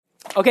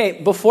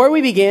Okay, before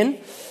we begin,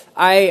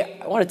 I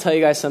want to tell you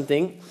guys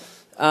something.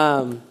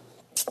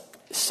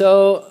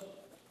 So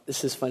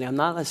this is funny. I'm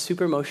not a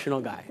super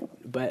emotional guy,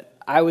 but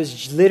I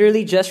was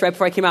literally just right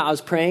before I came out, I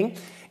was praying,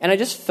 and I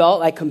just felt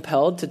like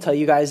compelled to tell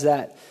you guys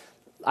that,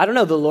 I don't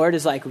know, the Lord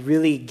is like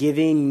really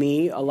giving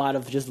me a lot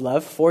of just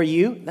love for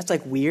you. That's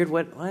like weird.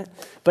 What?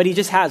 But he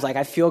just has, like,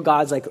 I feel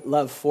God's like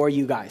love for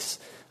you guys.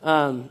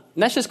 And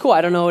that's just cool. I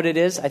don't know what it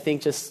is. I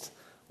think just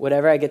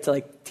whatever, I get to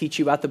like teach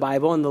you about the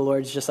Bible, and the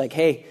Lord's just like,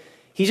 hey,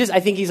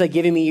 I think he's like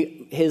giving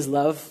me his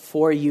love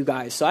for you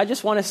guys. So I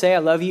just want to say I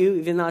love you,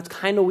 even though it's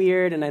kind of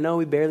weird, and I know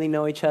we barely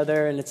know each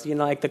other, and it's,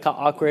 like the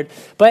awkward,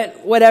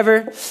 but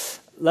whatever,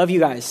 love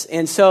you guys.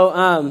 And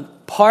so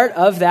part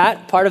of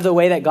the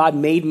way that God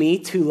made me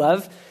to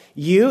love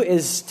you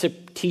is to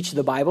teach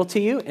the Bible to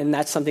you, and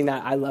that's something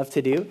that I love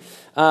to do.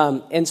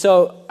 And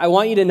so I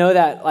want you to know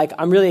that, like,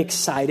 I'm really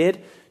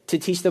excited to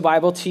teach the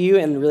Bible to you,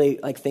 and really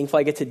like thankful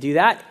I get to do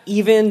that,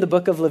 even the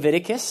book of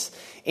Leviticus.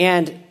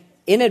 And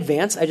in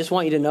advance, I just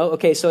want you to know,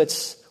 okay, so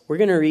we're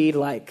going to read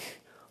like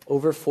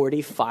over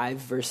 45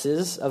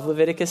 verses of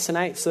Leviticus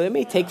tonight, so it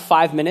may take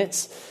 5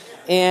 minutes.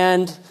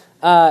 And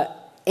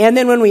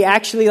then when we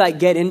actually like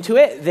get into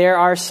it, there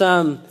are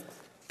some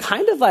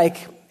kind of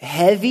like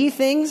heavy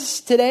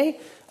things today,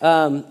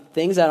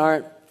 things that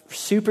aren't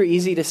super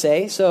easy to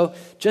say. So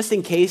just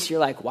in case you're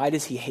like, why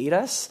does he hate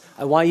us?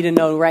 I want you to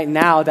know right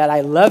now that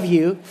I love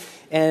you,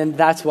 and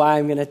that's why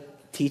I'm going to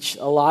teach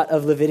a lot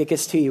of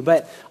Leviticus to you.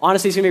 But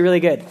honestly, it's going to be really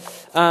good.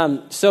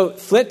 So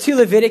flip to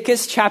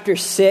Leviticus chapter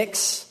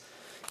 6,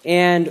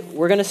 and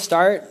we're going to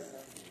start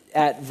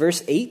at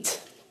verse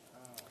 8,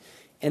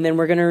 and then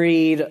we're going to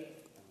read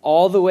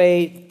all the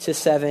way to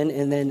 7,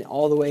 and then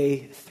all the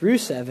way through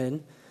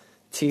 7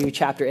 to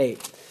chapter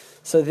 8.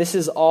 So this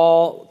is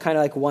all kind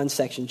of like one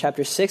section.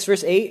 Chapter 6,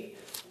 verse 8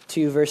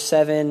 to verse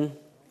 7,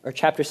 or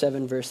chapter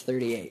 7, verse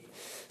 38.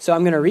 So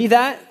I'm going to read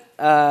that.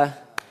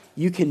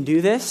 You can do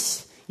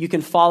this. You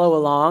can follow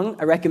along.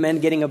 I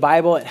recommend getting a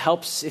Bible. It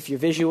helps if you're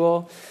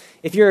visual.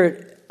 If you're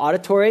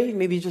auditory,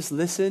 maybe just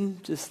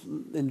listen. Just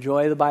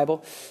enjoy the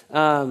Bible.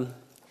 And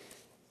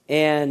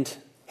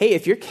hey,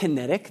 if you're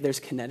kinetic, there's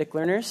kinetic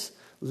learners.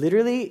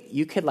 Literally,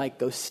 you could like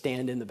go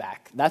stand in the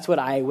back. That's what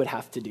I would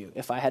have to do.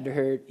 If I had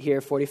to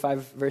hear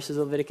 45 verses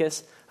of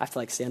Leviticus, I have to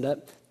like stand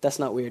up. That's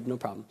not weird, no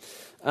problem.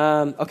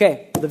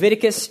 Okay,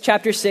 Leviticus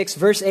chapter 6,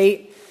 verse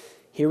 8.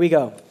 Here we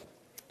go.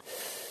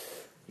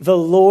 The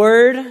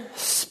Lord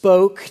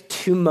spoke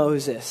to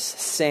Moses,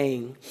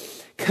 saying,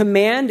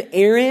 command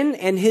Aaron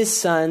and his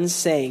sons,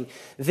 saying,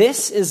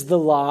 this is the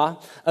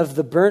law of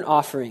the burnt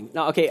offering.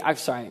 Now, okay, I'm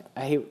sorry.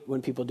 I hate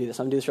when people do this.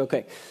 I'm going to do this real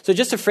quick. So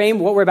just to frame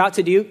what we're about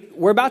to do,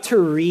 we're about to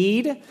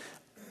read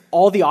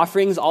all the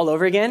offerings all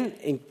over again,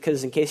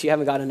 because in case you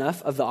haven't got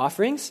enough of the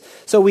offerings.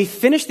 So we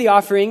finished the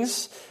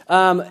offerings.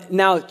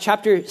 Now,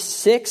 chapter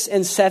 6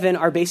 and 7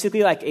 are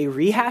basically like a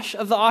rehash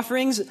of the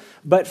offerings,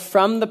 but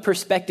from the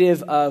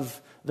perspective of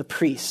the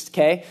priest,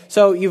 okay?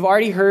 So you've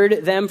already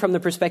heard them from the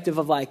perspective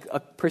of like a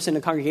person in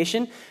a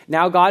congregation.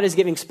 Now God is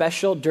giving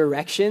special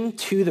direction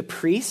to the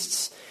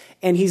priests,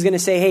 and he's going to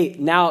say, hey,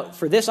 now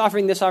for this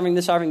offering,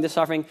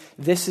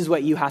 this is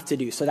what you have to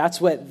do. So that's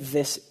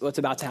what's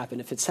about to happen.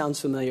 If it sounds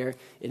familiar,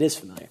 it is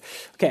familiar.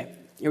 Okay,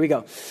 here we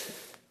go.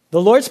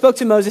 The Lord spoke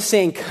to Moses,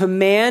 saying,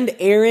 command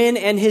Aaron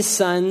and his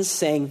sons,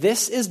 saying,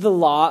 this is the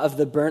law of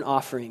the burnt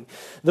offering.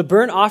 The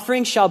burnt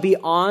offering shall be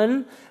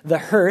on the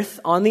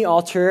hearth on the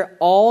altar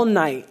all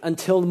night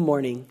until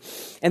morning.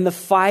 And the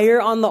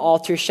fire on the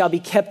altar shall be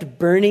kept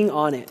burning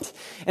on it.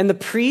 And the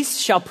priest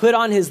shall put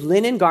on his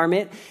linen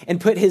garment and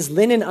put his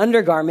linen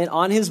undergarment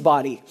on his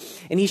body.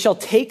 And he shall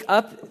take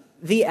up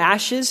the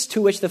ashes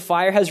to which the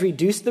fire has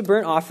reduced the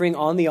burnt offering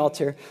on the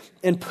altar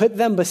and put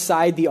them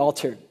beside the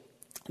altar.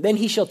 Then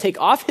he shall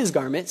take off his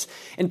garments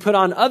and put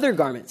on other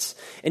garments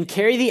and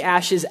carry the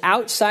ashes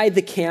outside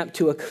the camp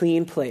to a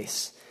clean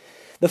place.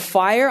 The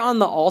fire on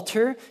the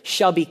altar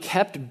shall be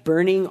kept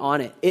burning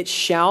on it. It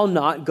shall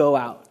not go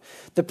out.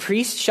 The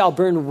priest shall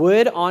burn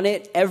wood on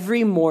it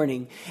every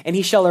morning, and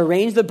he shall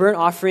arrange the burnt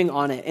offering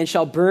on it, and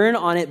shall burn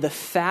on it the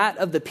fat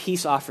of the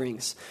peace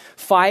offerings.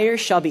 Fire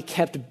shall be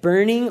kept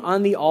burning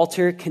on the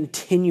altar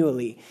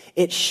continually.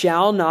 It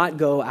shall not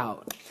go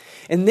out.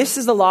 And this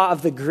is the law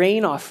of the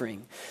grain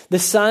offering. The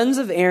sons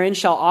of Aaron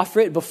shall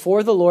offer it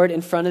before the Lord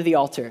in front of the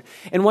altar.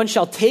 And one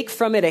shall take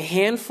from it a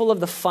handful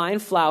of the fine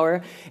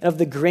flour of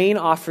the grain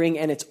offering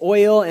and its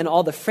oil and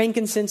all the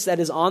frankincense that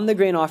is on the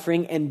grain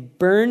offering, and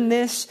burn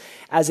this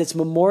as its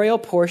memorial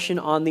portion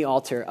on the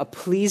altar, a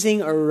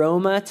pleasing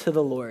aroma to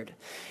the Lord.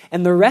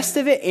 And the rest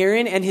of it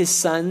Aaron and his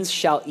sons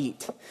shall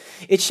eat.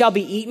 It shall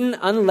be eaten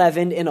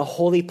unleavened in a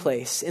holy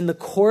place. In the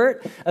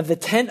court of the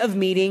tent of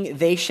meeting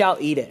they shall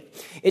eat it.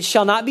 It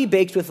shall not be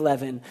baked with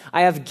leaven.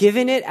 I have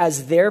given it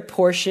as their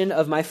portion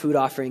of my food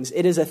offerings.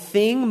 It is a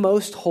thing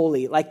most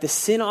holy, like the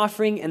sin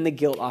offering and the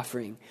guilt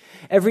offering.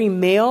 Every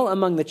male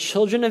among the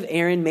children of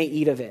Aaron may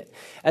eat of it,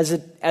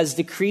 as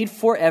decreed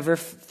forever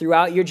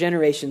throughout your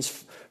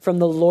generations from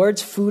the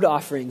Lord's food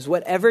offerings.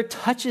 Whatever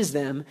touches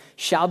them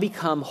shall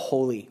become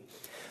holy.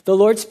 The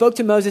Lord spoke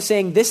to Moses,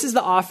 saying, "This is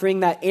the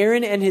offering that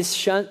Aaron and his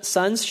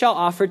sons shall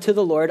offer to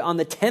the Lord on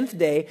the 10th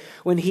day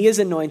when he is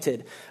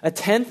anointed, a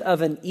tenth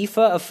of an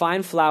ephah of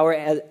fine flour,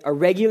 as a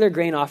regular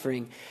grain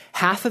offering,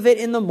 half of it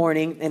in the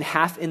morning and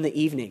half in the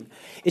evening.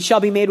 It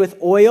shall be made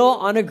with oil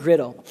on a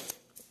griddle.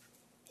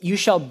 You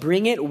shall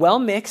bring it well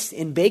mixed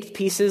in baked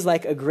pieces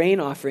like a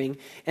grain offering,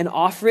 and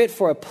offer it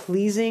for a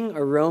pleasing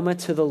aroma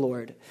to the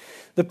Lord.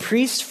 The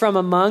priest from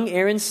among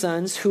Aaron's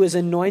sons, who is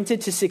anointed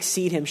to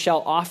succeed him,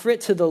 shall offer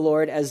it to the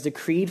Lord as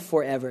decreed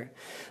forever.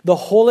 The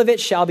whole of it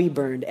shall be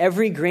burned.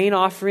 Every grain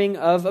offering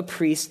of a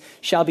priest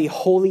shall be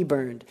wholly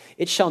burned.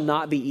 It shall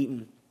not be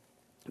eaten."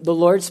 The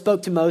Lord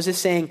spoke to Moses,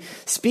 saying,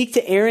 "Speak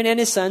to Aaron and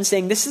his sons,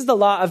 saying, this is the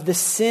law of the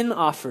sin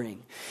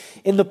offering.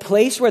 In the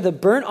place where the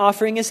burnt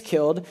offering is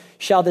killed,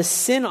 shall the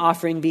sin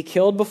offering be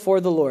killed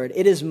before the Lord.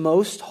 It is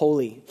most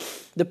holy.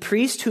 The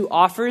priest who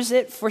offers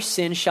it for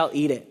sin shall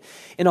eat it.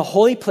 In a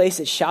holy place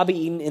it shall be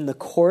eaten in the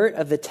court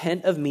of the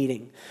tent of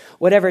meeting.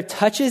 Whatever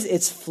touches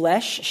its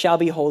flesh shall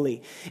be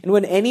holy. And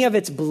when any of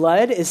its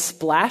blood is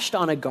splashed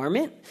on a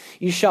garment,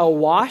 you shall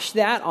wash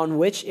that on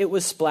which it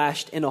was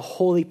splashed in a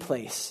holy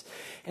place.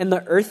 And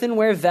the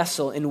earthenware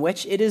vessel in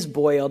which it is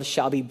boiled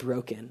shall be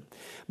broken.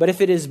 But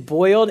if it is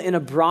boiled in a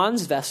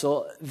bronze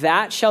vessel,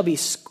 that shall be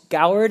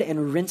scoured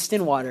and rinsed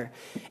in water.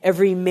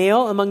 Every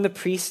male among the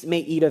priests may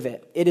eat of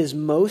it. It is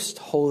most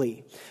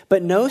holy.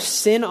 But no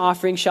sin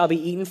offering shall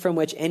be eaten from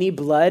which any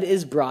blood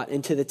is brought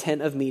into the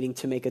tent of meeting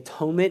to make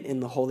atonement in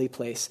the holy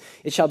place.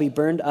 It shall be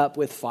burned up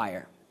with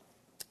fire."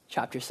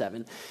 Chapter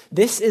 7.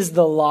 This is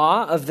the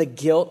law of the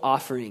guilt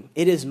offering.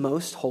 It is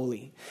most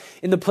holy.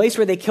 In the place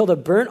where they killed a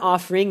burnt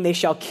offering, they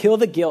shall kill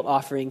the guilt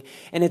offering,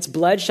 and its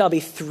blood shall be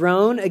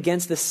thrown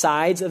against the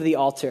sides of the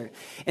altar.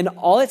 And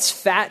all its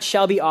fat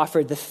shall be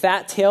offered, the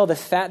fat tail, the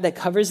fat that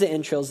covers the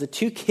entrails, the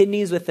 2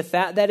 kidneys with the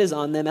fat that is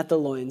on them at the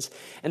loins,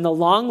 and the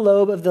long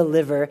lobe of the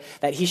liver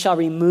that he shall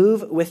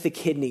remove with the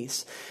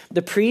kidneys.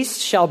 The priest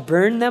shall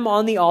burn them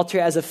on the altar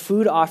as a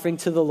food offering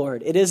to the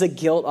Lord. It is a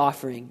guilt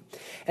offering.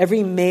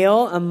 Every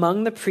male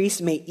among the priests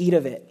may eat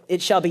of it.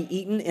 It shall be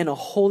eaten in a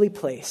holy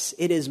place.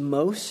 It is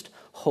most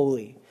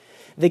holy.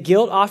 The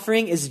guilt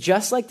offering is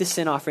just like the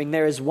sin offering.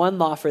 There is one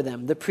law for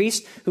them. The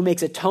priest who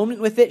makes atonement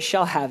with it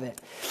shall have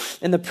it.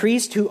 And the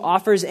priest who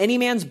offers any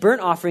man's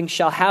burnt offering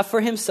shall have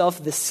for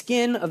himself the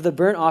skin of the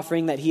burnt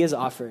offering that he has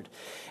offered.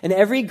 And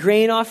every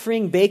grain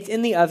offering baked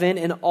in the oven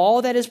and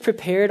all that is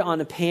prepared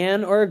on a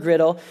pan or a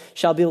griddle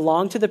shall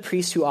belong to the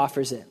priest who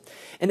offers it.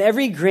 And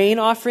every grain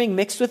offering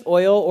mixed with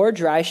oil or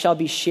dry shall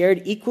be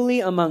shared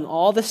equally among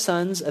all the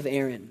sons of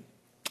Aaron.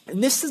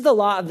 And this is the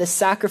law of the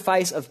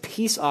sacrifice of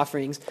peace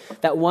offerings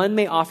that one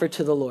may offer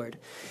to the Lord.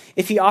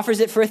 If he offers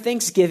it for a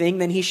thanksgiving,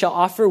 then he shall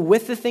offer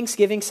with the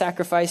thanksgiving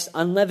sacrifice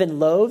unleavened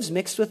loaves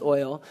mixed with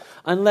oil,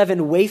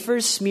 unleavened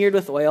wafers smeared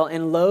with oil,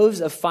 and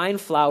loaves of fine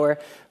flour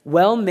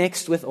well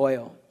mixed with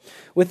oil.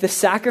 With the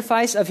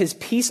sacrifice of his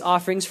peace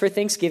offerings for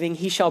thanksgiving,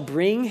 he shall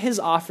bring his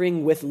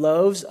offering with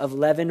loaves of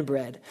leavened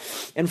bread.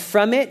 And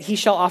from it he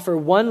shall offer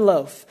 1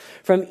 loaf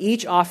from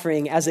each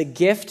offering as a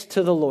gift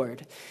to the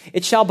Lord.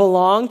 It shall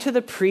belong to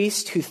the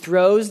priest who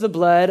throws the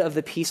blood of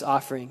the peace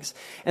offerings.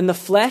 And the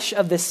flesh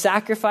of the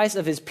sacrifice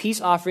of his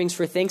peace offerings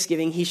for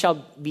thanksgiving he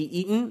shall be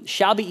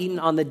eaten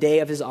on the day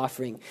of his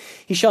offering.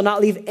 He shall not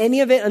leave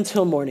any of it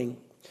until morning.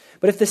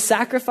 But if the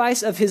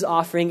sacrifice of his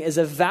offering is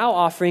a vow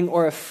offering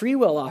or a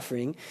freewill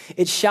offering,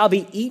 it shall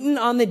be eaten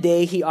on the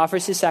day he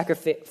offers his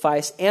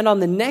sacrifice, and on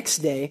the next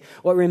day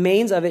what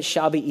remains of it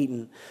shall be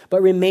eaten.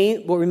 But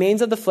what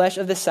remains of the flesh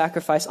of the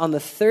sacrifice on the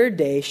 3rd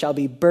day shall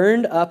be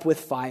burned up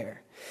with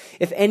fire.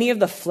 If any of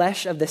the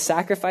flesh of the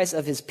sacrifice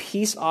of his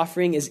peace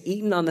offering is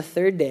eaten on the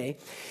 3rd day,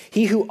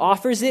 he who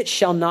offers it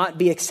shall not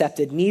be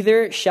accepted,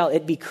 neither shall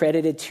it be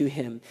credited to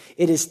him.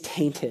 It is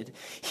tainted.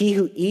 He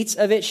who eats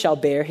of it shall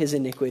bear his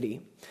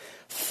iniquity.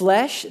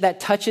 Flesh that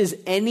touches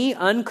any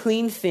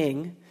unclean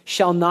thing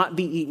shall not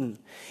be eaten.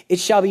 It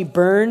shall be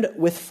burned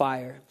with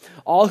fire.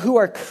 All who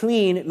are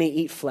clean may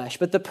eat flesh,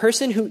 but the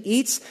person who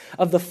eats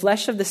of the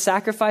flesh of the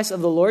sacrifice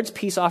of the Lord's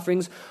peace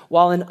offerings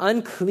while an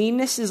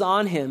uncleanness is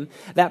on him,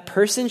 that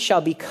person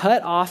shall be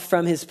cut off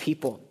from his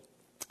people.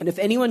 And if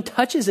anyone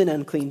touches an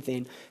unclean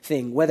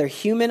thing, whether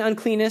human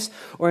uncleanness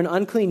or an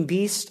unclean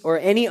beast or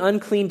any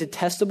unclean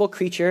detestable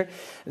creature,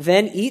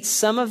 then eats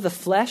some of the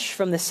flesh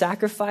from the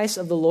sacrifice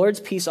of the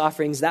Lord's peace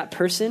offerings, that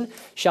person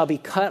shall be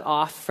cut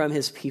off from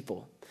his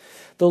people.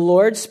 The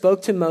Lord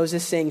spoke to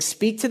Moses, saying,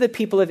 "Speak to the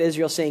people of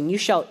Israel, saying, you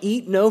shall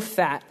eat no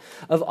fat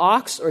of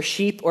ox or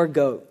sheep or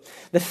goat.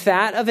 The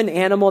fat of an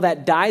animal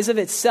that dies of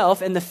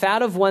itself and the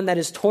fat of one that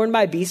is torn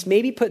by beasts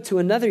may be put to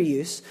another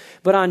use,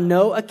 but on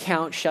no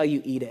account shall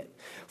you eat it.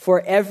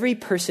 For every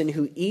person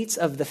who eats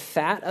of the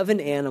fat of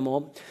an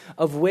animal,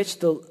 of which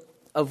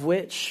a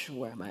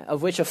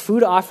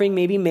food offering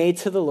may be made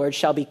to the Lord,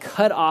 shall be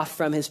cut off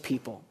from his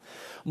people.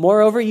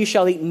 Moreover, you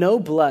shall eat no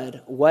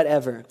blood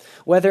whatever,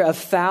 whether of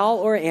fowl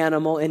or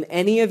animal, in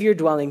any of your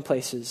dwelling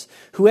places.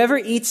 Whoever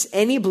eats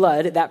any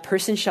blood, that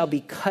person shall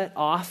be cut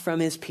off from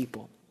his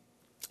people.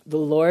 The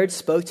Lord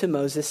spoke to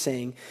Moses,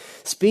 saying,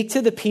 "Speak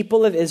to the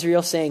people of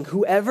Israel, saying,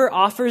 whoever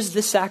offers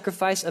the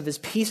sacrifice of his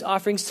peace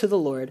offerings to the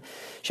Lord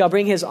shall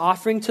bring his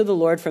offering to the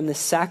Lord from the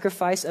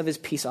sacrifice of his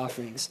peace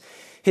offerings.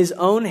 His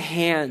own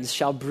hands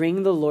shall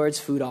bring the Lord's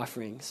food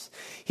offerings.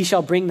 He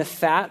shall bring the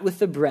fat with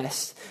the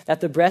breast, that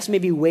the breast may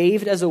be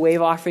waved as a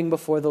wave offering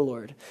before the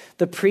Lord.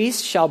 The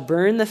priest shall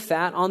burn the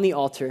fat on the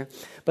altar,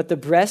 but the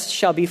breast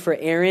shall be for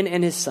Aaron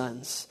and his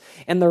sons.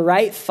 And the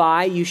right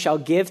thigh you shall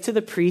give to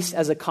the priest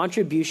as a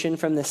contribution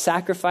from the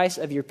sacrifice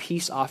of your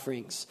peace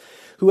offerings.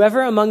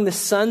 Whoever among the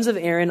sons of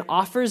Aaron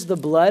offers the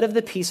blood of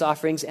the peace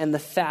offerings and the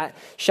fat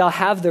shall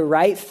have the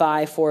right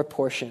thigh for a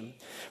portion.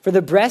 For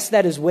the breast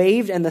that is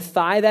waved and the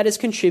thigh that is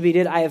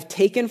contributed, I have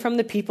taken from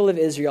the people of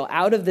Israel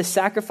out of the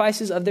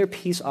sacrifices of their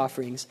peace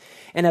offerings,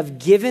 and have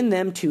given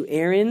them to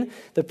Aaron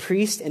the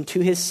priest and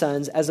to his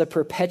sons as a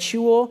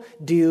perpetual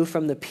due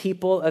from the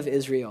people of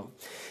Israel.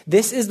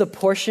 This is the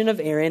portion of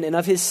Aaron and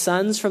of his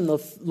sons from the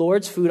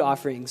Lord's food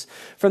offerings,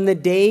 from the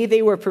day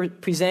they were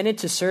presented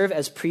to serve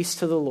as priests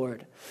to the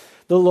Lord.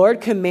 The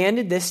Lord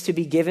commanded this to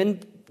be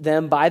given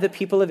them by the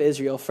people of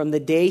Israel from the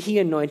day he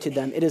anointed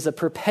them. It is a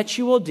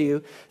perpetual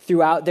due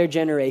throughout their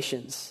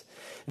generations.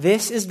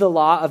 This is the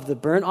law of the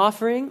burnt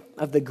offering,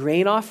 of the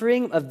grain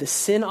offering, of the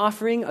sin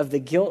offering, of the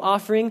guilt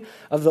offering,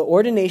 of the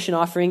ordination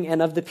offering,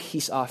 and of the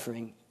peace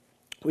offering,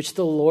 which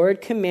the Lord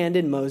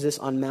commanded Moses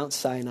on Mount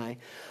Sinai,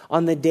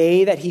 on the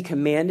day that he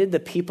commanded the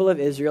people of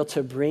Israel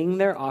to bring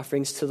their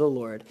offerings to the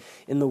Lord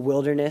in the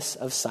wilderness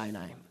of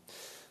Sinai.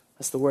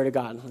 That's the word of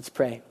God. Let's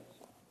pray.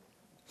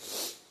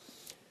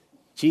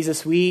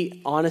 Jesus,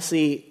 we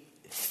honestly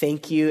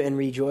thank you and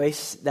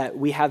rejoice that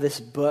we have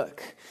this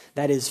book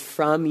that is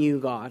from you,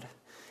 God.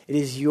 It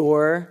is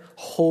your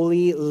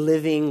holy,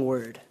 living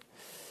word.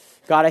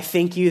 God, I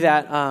thank you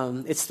that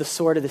it's the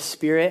sword of the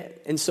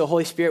Spirit. And so,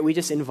 Holy Spirit, we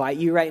just invite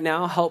you right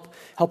now.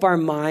 Help our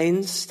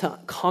minds to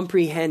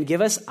comprehend.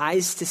 Give us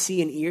eyes to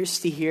see and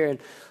ears to hear, and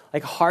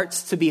like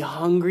hearts to be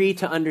hungry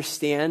to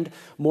understand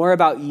more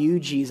about you,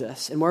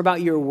 Jesus, and more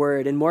about your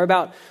word, and more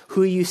about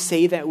who you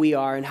say that we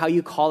are and how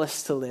you call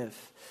us to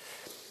live.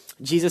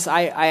 Jesus,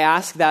 I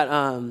ask that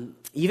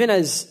even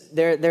as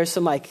there's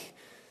some going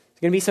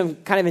to be some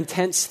kind of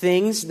intense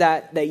things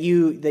that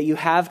you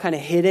have kind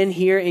of hidden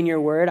here in your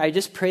word, I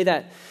just pray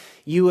that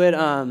you would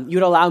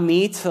allow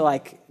me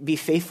to be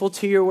faithful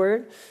to your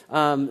word,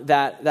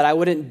 that I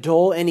wouldn't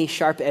dull any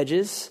sharp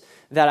edges,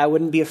 that I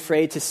wouldn't be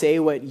afraid to say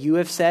what you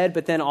have said,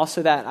 but then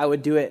also that I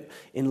would do it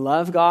in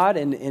love, God,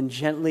 and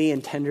gently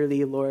and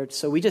tenderly, Lord.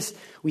 So we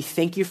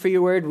thank you for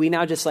your word. We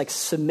now just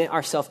submit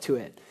ourselves to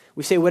it.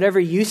 We say, whatever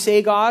you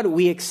say, God,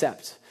 we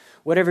accept.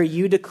 Whatever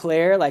you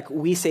declare,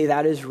 we say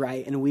that is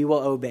right, and we will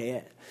obey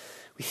it.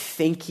 We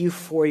thank you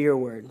for your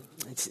word.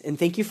 And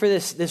thank you for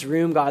this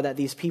room, God, that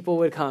these people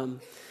would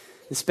come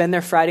and spend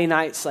their Friday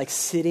nights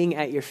sitting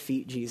at your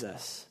feet,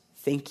 Jesus.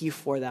 Thank you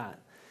for that.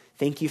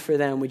 Thank you for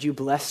them. Would you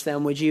bless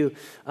them? Would you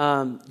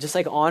just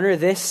honor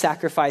this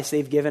sacrifice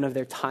they've given of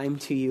their time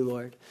to you,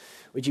 Lord?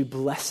 Would you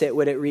bless it?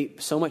 Would it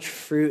reap so much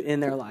fruit in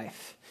their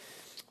life?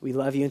 We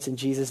love you. It's in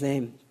Jesus'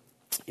 name.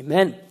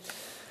 Amen.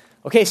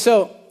 Okay,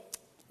 so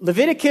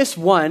Leviticus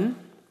 1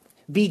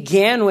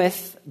 began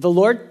with the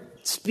Lord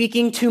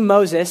speaking to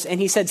Moses, and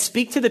he said,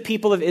 speak to the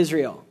people of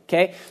Israel.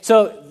 Okay,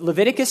 so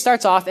Leviticus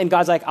starts off, and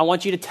God's like, I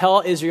want you to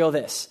tell Israel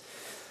this.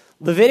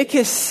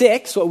 Leviticus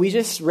 6, what we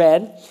just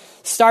read,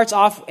 starts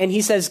off, and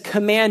he says,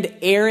 command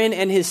Aaron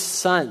and his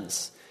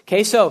sons.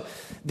 Okay, so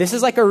this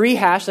is a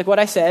rehash, like what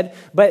I said,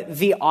 but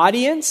the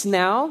audience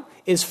now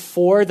is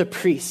for the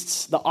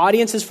priests. The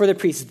audience is for the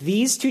priests.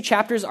 These two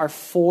chapters are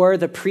for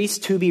the priests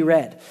to be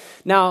read.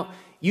 Now,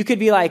 you could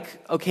be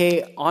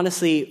okay,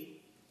 honestly,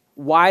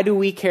 why do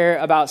we care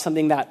about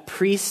something that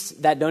priests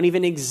that don't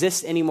even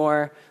exist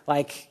anymore,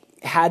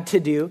 had to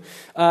do?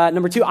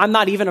 Number two, I'm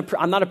not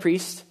a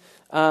priest.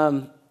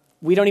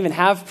 We don't even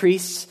have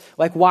priests.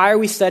 Why are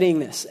we studying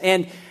this?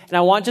 And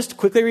I want just to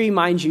quickly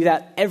remind you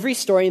that every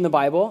story in the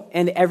Bible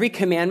and every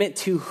commandment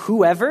to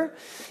whoever,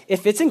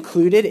 if it's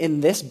included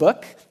in this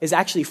book, is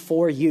actually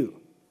for you.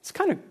 It's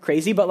kind of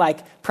crazy,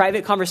 but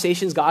private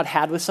conversations God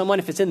had with someone,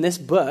 if it's in this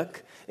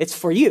book, it's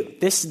for you.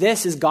 This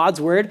is God's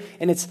word,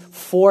 and it's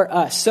for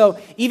us. So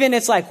even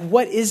it's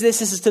what is this?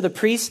 This is to the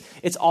priests.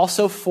 It's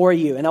also for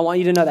you, and I want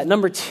you to know that.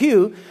 Number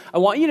two, I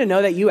want you to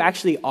know that you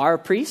actually are a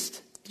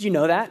priest. Did you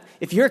know that?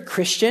 If you're a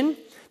Christian,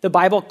 the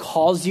Bible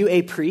calls you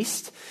a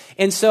priest.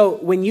 And so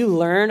when you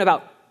learn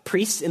about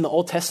priests in the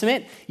Old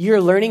Testament,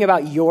 you're learning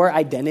about your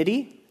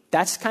identity.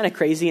 That's kind of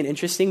crazy and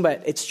interesting,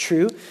 but it's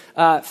true.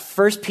 1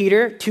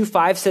 Peter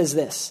 2:5 says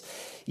this,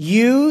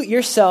 you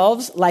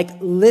yourselves, like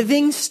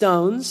living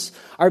stones,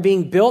 are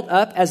being built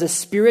up as a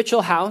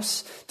spiritual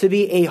house to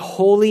be a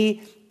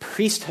holy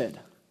priesthood.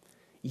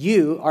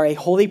 You are a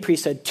holy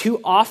priesthood to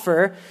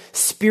offer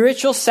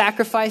spiritual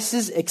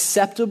sacrifices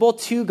acceptable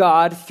to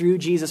God through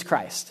Jesus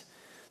Christ.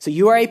 So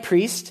you are a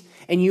priest,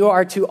 and you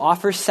are to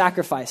offer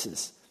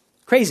sacrifices.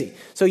 Crazy.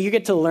 So you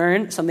get to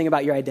learn something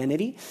about your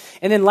identity.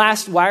 And then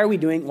last, why are we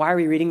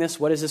reading this?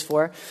 What is this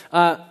for?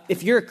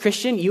 If you're a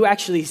Christian, you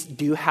actually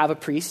do have a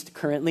priest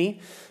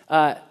currently.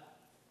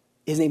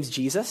 His name's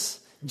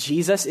Jesus.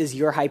 Jesus is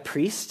your high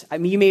priest. I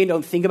mean, you may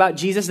don't think about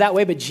Jesus that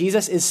way, but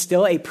Jesus is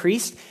still a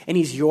priest, and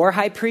he's your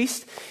high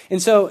priest.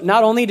 And so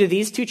not only do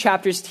these 2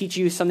 chapters teach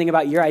you something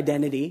about your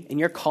identity and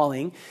your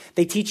calling,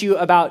 they teach you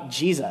about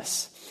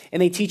Jesus,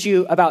 and they teach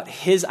you about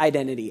his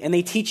identity, and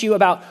they teach you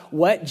about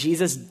what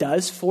Jesus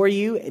does for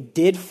you,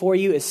 did for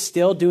you, is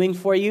still doing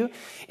for you.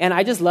 And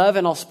I just love,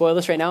 and I'll spoil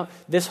this right now,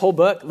 this whole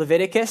book,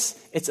 Leviticus,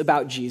 it's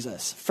about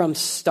Jesus. From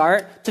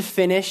start to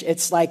finish,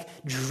 it's like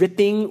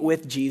dripping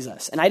with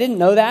Jesus. And I didn't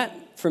know that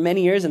for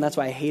many years, and that's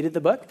why I hated the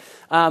book.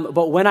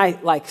 But when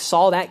I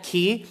saw that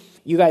key,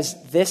 you guys,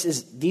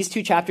 these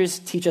 2 chapters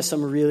teach us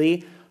some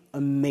really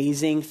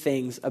amazing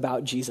things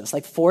about Jesus.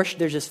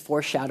 There's just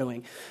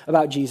foreshadowing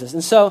about Jesus.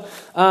 And so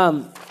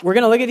we're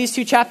going to look at these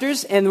 2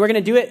 chapters, and we're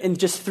going to do it in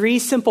just 3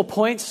 simple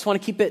points. Just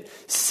want to keep it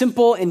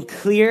simple and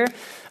clear.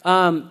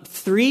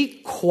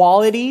 3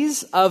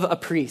 qualities of a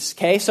priest,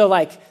 okay? So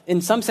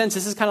in some sense,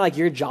 this is kind of like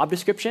your job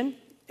description.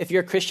 If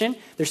you're a Christian,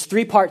 there's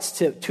 3 parts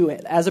to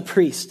it as a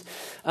priest.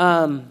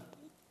 I'm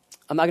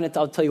not going to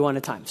I'll tell you one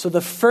at a time. So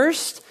the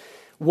first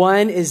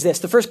one is this.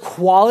 The first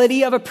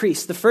quality of a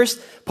priest, the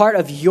first part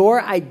of your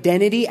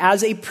identity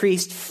as a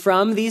priest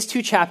from these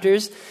 2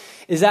 chapters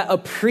is that a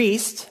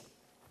priest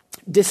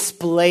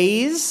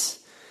displays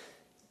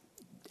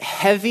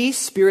heavy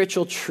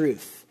spiritual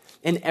truth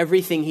in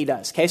everything he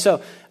does. Okay,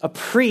 so a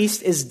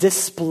priest is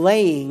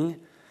displaying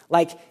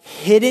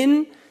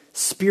hidden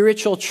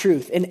spiritual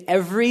truth in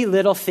every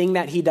little thing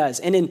that he does.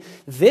 And in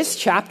this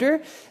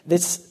chapter,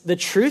 the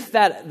truth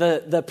that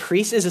the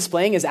priest is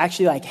displaying is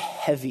actually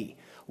heavy,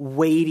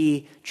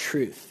 weighty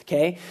truth,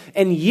 okay?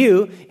 And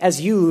you,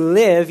 as you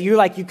live,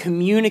 you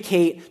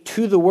communicate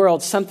to the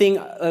world something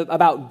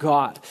about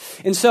God.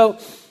 And so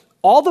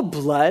all the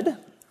blood,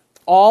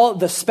 all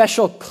the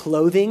special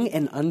clothing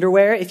and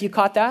underwear, if you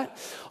caught that,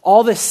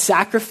 all the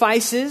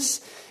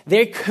sacrifices,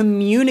 they're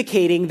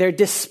communicating, they're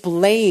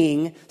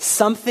displaying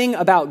something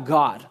about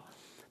God.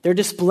 They're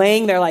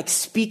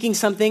speaking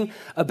something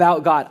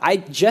about God. I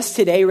just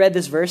today read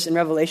this verse in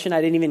Revelation.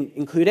 I didn't even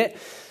include it.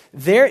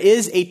 There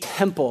is a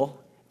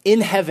temple in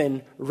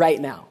heaven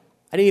right now.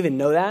 I didn't even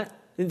know that.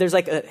 There's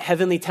a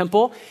heavenly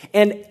temple.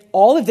 And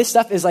all of this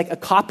stuff is a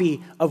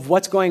copy of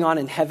what's going on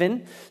in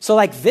heaven.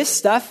 So this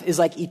stuff is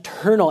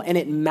eternal, and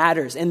it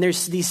matters. And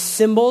there's these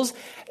symbols.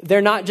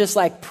 They're not just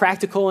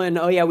practical and,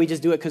 oh yeah, we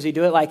just do it because we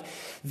do it.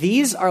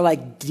 These are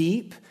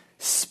deep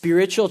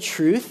spiritual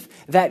truth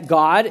that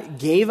God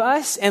gave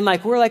us. And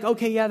we're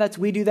okay, yeah,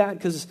 we do that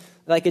because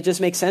it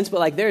just makes sense.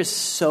 But there is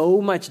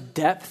so much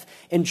depth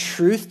and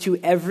truth to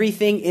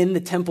everything in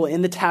the temple,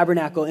 in the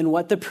tabernacle, in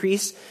what the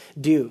priests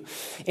do.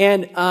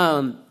 And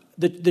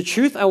the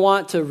truth I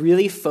want to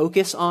really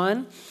focus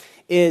on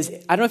is,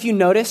 I don't know if you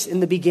noticed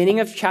in the beginning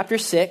of chapter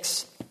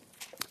 6,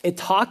 it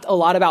talked a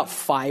lot about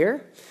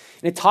fire.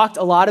 And it talked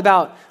a lot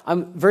about,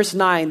 verse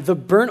 9, the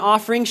burnt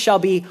offering shall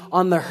be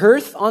on the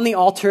hearth on the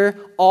altar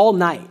all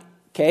night.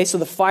 Okay, so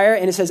the fire,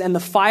 and it says, and the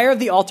fire of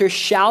the altar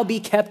shall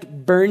be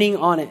kept burning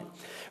on it.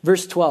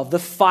 Verse 12, the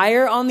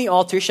fire on the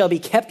altar shall be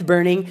kept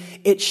burning,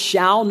 it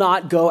shall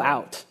not go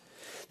out.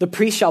 The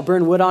priest shall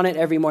burn wood on it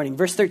every morning.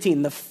 Verse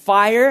 13, the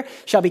fire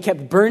shall be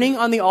kept burning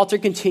on the altar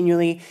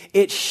continually,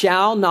 it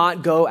shall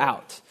not go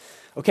out.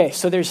 Okay,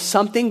 so there's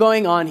something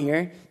going on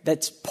here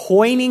that's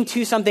pointing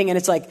to something, and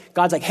it's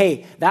God's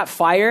hey, that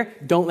fire,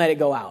 don't let it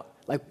go out.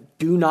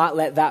 Do not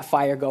let that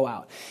fire go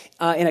out.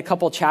 In a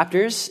couple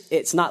chapters,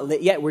 it's not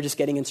lit yet. We're just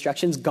getting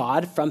instructions.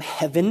 God from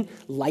heaven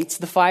lights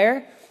the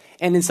fire.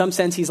 And in some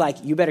sense, he's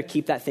you better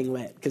keep that thing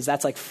lit because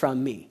that's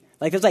from me.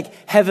 There's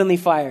heavenly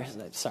fire.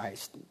 Sorry,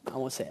 I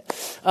won't say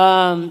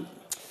it.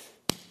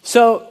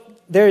 So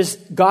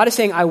God is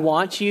saying, I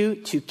want you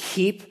to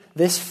keep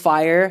this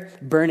fire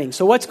burning.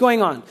 So what's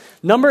going on?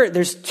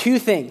 There's 2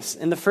 things.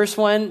 And the first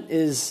one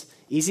is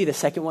easy. The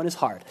second one is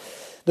hard.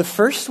 The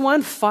first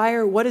one,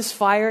 fire. What is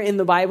fire in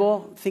the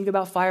Bible? Think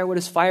about fire. What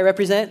does fire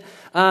represent?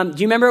 Do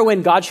you remember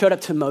when God showed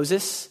up to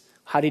Moses?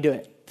 How did he do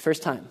it?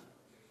 First time.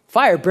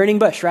 Fire, burning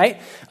bush,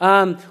 right?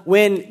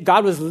 When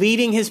God was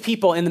leading his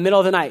people in the middle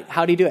of the night,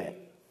 how did he do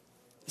it?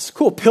 It's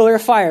cool. Pillar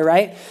of fire,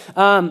 right?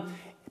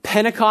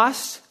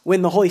 Pentecost,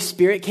 when the Holy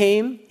Spirit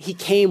came, he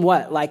came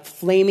what?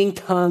 Flaming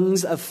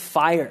tongues of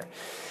fire.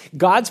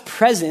 God's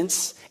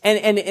presence,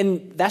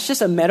 and that's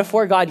just a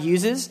metaphor God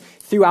uses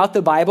throughout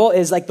the Bible,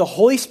 is the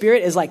Holy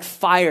Spirit is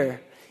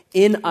fire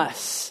in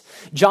us.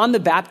 John the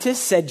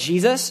Baptist said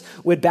Jesus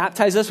would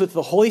baptize us with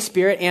the Holy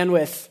Spirit and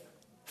with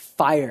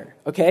fire.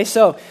 Okay,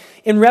 so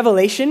in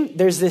Revelation,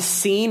 there's this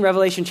scene,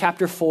 Revelation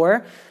chapter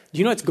 4. Do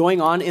you know what's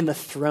going on in the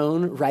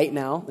throne right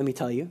now? Let me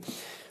tell you.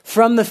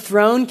 From the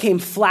throne came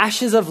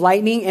flashes of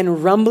lightning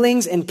and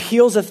rumblings and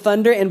peals of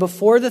thunder, and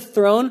before the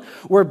throne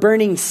were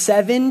burning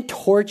 7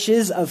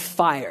 torches of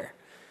fire,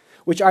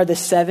 which are the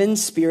 7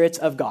 spirits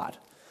of God.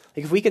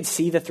 If we could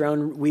see the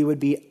throne, we would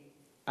be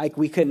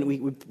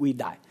we'd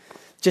die.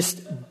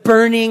 Just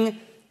burning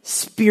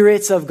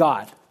spirits of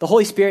God. The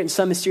Holy Spirit in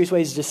some mysterious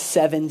ways is just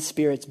 7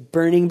 spirits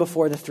burning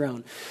before the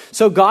throne.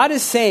 So God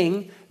is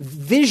saying,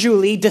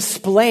 visually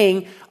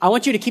displaying, I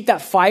want you to keep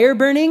that fire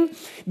burning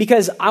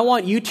because I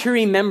want you to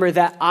remember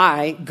that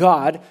I,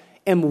 God,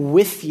 am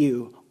with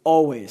you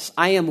always.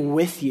 I am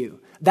with you.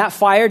 That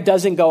fire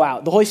doesn't go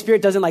out. The Holy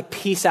Spirit doesn't like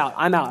peace out.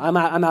 I'm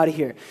out of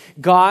here.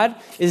 God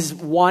is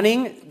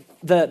wanting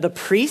the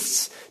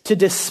priests to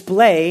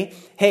display,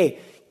 hey,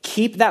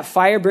 keep that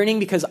fire burning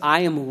because I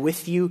am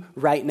with you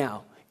right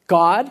now.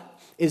 God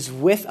is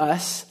with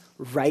us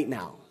right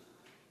now.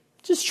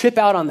 Just trip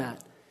out on that.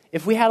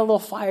 If we had a little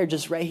fire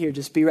just right here,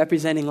 just be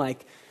representing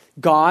like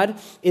God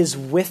is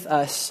with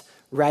us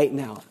right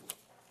now.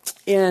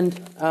 And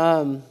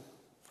I'll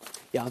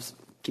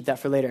keep that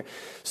for later.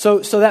 So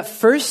that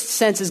first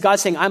sense is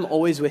God saying, I'm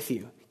always with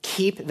you.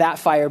 Keep that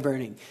fire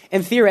burning.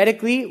 And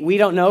theoretically, we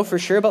don't know for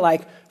sure, but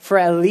like for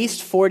at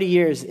least 40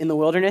 years in the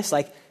wilderness,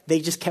 like they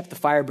just kept the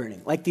fire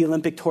burning. Like the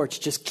Olympic torch,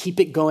 just keep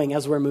it going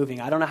as we're moving.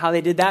 I don't know how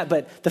they did that,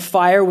 but the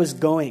fire was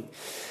going.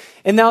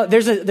 And now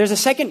there's a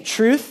second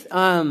truth.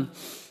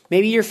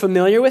 Maybe you're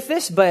familiar with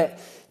this, but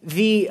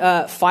the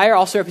fire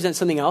also represents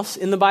something else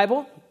in the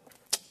Bible.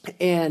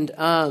 And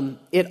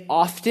it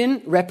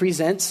often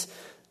represents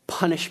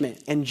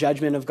punishment and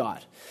judgment of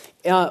God.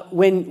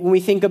 When we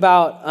think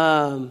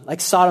about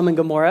like Sodom and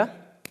Gomorrah,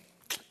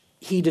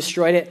 he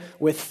destroyed it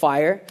with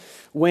fire.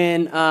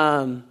 When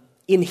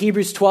in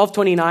Hebrews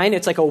 12:29,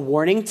 it's like a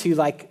warning to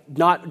like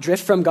not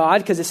drift from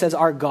God because it says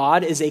our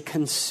God is a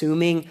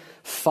consuming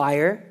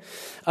fire.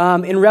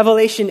 In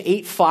Revelation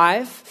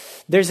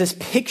 8:5, there's this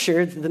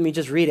picture. Let me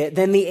just read it.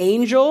 Then the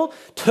angel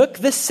took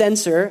the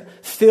censer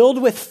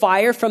filled with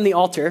fire from the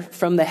altar,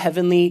 from the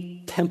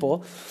heavenly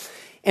temple,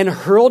 and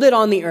hurled it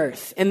on the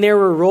earth. And there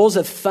were rolls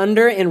of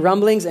thunder and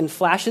rumblings and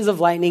flashes of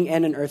lightning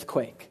and an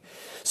earthquake.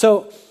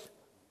 So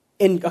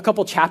in a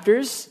couple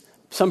chapters,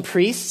 some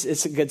priests,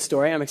 it's a good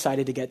story. I'm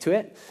excited to get to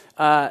it.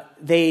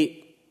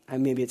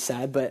 Maybe it's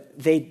sad, but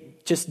they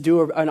just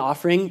do an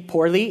offering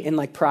poorly in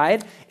like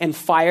pride, and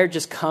fire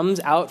just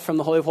comes out from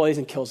the Holy of Holies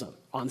and kills them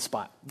on the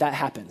spot. That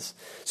happens.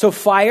 So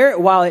fire,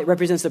 while it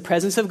represents the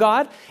presence of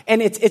God,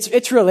 and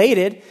it's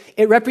related,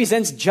 it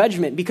represents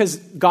judgment because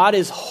God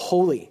is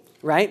holy.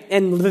 Right?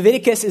 And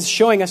Leviticus is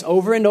showing us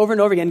over and over and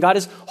over again, God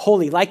is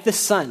holy, like the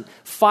sun.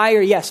 Fire,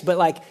 yes, but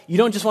like you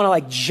don't just want to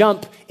like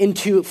jump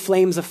into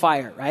flames of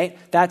fire, right?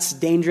 That's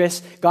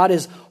dangerous. God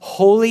is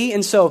holy.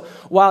 And so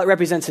while it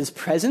represents his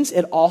presence,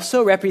 it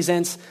also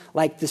represents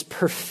like this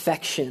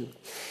perfection.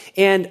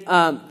 And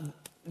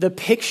the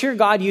picture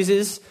God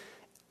uses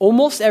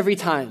almost every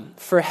time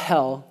for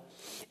hell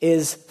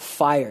is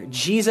fire.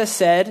 Jesus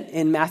said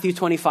in Matthew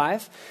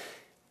 25,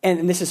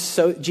 and this is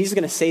Jesus is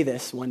going to say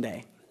this one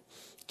day.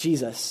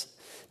 Jesus,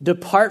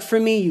 depart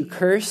from me, you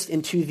cursed,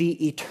 into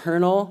the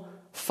eternal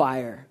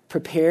fire,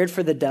 prepared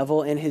for the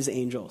devil and his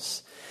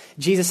angels.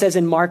 Jesus says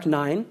in Mark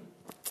 9,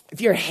 if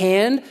your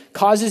hand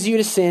causes you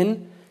to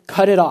sin,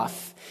 cut it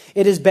off.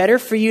 It is better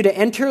for you to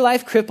enter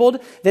life crippled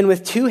than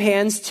with 2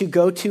 hands to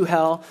go to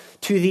hell,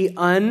 to the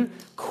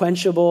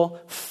unquenchable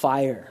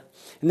fire.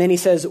 And then he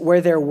says, where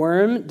their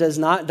worm does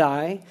not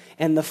die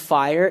and the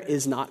fire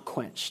is not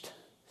quenched.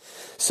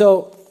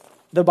 So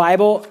the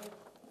Bible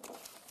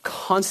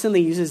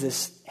constantly uses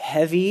this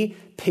heavy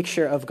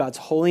picture of God's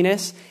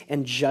holiness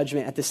and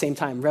judgment at the same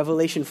time.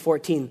 Revelation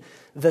 14,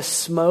 the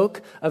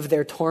smoke of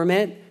their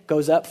torment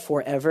goes up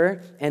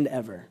forever and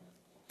ever,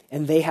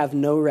 and they have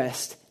no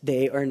rest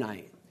day or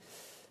night.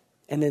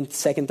 And then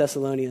 2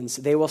 Thessalonians,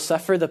 they will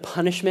suffer the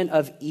punishment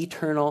of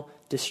eternal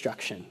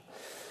destruction.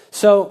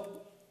 So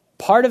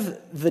part of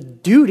the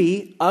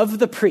duty of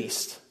the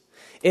priest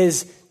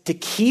is to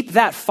keep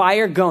that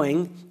fire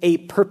going, a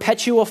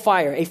perpetual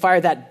fire, a fire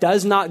that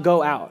does not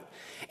go out.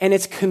 And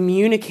it's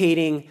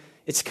communicating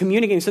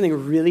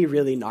something really,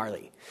 really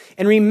gnarly.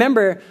 And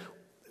remember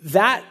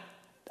that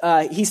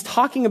he's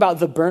talking about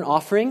the burnt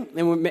offering.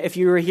 And if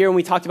you were here when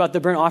we talked about the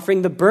burnt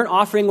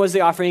offering was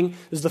the offering.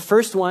 It was the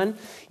first one.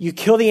 You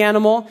kill the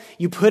animal,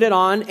 you put it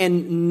on,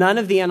 and none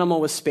of the animal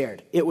was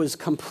spared. It was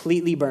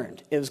completely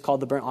burned. It was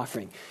called the burnt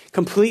offering.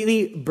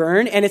 Completely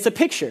burned, and it's a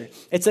picture.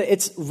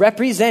 It's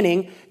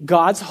representing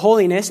God's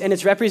holiness, and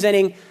it's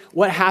representing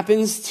what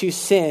happens to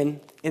sin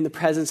in the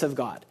presence of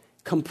God.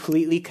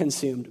 Completely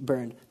consumed,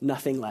 burned,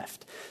 nothing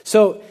left.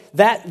 So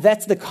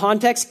that's the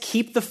context.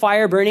 Keep the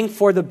fire burning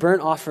for the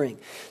burnt offering.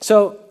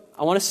 So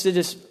I want us to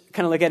just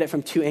kind of look at it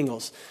from 2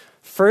 angles.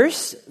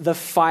 First, the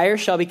fire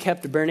shall be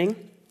kept burning.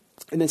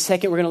 And then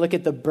second, we're going to look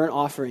at the burnt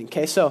offering.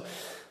 Okay, so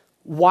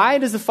why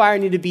does the fire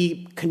need to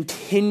be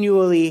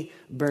continually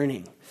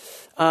burning?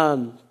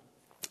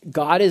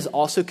 God is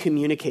also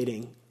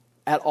communicating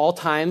at all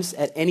times,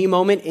 at any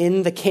moment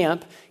in the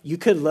camp. You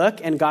could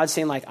look and God's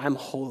saying like, I'm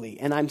holy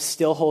and I'm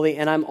still holy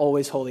and I'm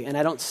always holy and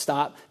I don't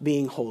stop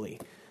being holy.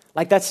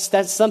 Like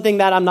that's something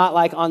that I'm not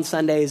like on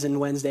Sundays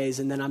and Wednesdays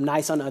and then I'm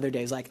nice on other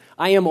days. Like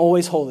I am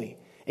always holy,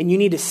 and you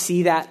need to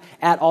see that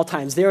at all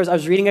times. I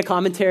was reading a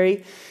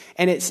commentary,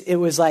 and it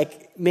was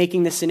like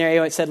making this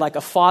scenario. It said like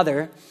a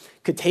father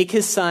could take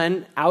his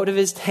son out of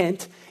his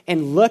tent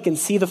and look and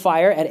see the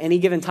fire at any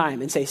given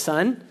time and say,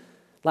 son,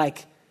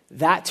 like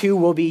that too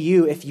will be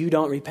you if you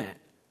don't repent.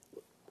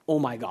 Oh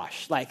my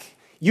gosh. Like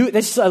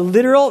this is a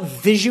literal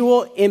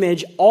visual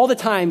image all the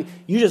time.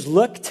 You just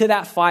look to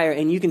that fire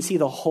and you can see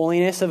the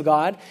holiness of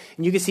God,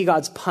 and you can see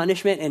God's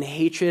punishment and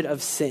hatred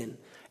of sin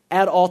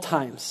at all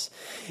times.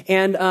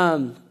 And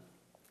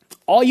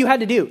all you had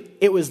to do,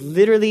 it was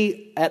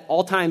literally at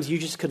all times, you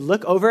just could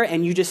look over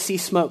and you just see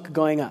smoke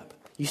going up.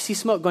 You see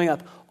smoke going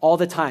up all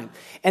the time.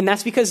 And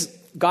that's because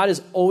God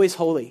is always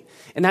holy.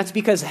 And that's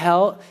because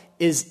hell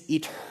is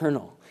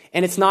eternal.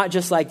 And it's not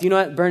just like, do you know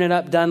what, burn it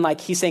up, done. Like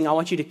he's saying, I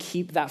want you to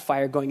keep that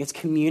fire going. It's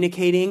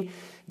communicating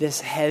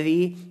this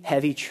heavy,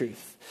 heavy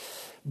truth.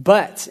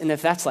 But, and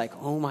if that's like,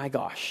 oh my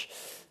gosh,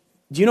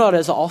 do you know what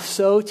is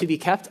also to be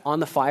kept on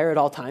the fire at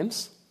all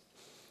times?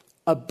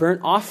 A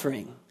burnt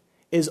offering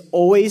is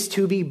always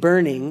to be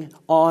burning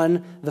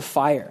on the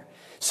fire.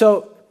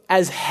 So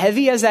as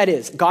heavy as that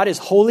is, God is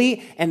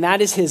holy, and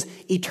that is his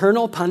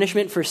eternal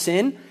punishment for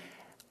sin.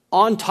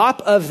 On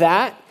top of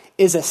that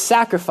is a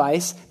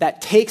sacrifice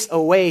that takes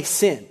away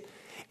sin.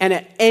 And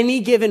at any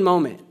given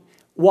moment,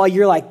 while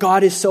you're like,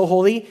 God is so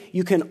holy,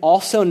 you can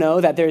also know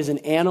that there's an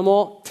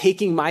animal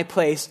taking my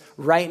place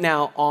right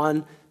now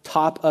on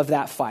top of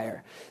that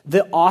fire.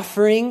 The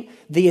offering,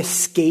 the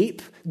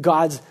escape,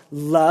 God's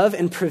love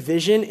and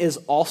provision is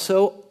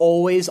also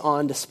always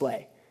on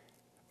display.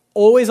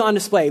 Always on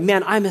display.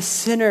 Man, I'm a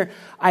sinner.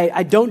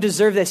 I don't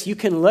deserve this. You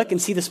can look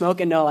and see the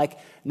smoke and know like,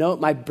 no,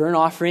 my burnt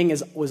offering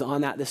was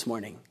on that this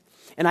morning.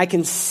 And I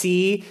can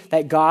see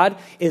that God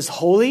is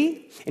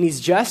holy and he's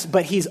just,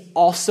 but he's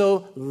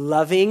also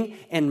loving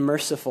and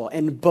merciful.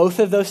 And both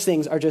of those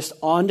things are just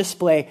on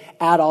display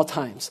at all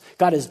times.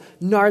 God is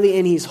gnarly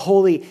and he's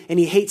holy and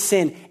he hates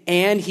sin,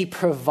 and he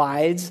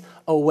provides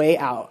a way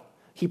out.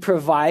 He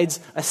provides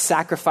a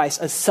sacrifice,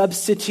 a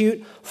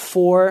substitute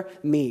for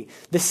me.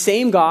 The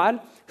same God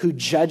who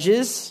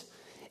judges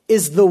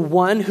is the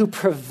one who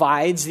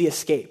provides the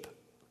escape.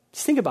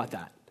 Just think about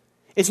that.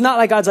 It's not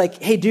like God's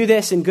like, hey, do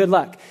this and good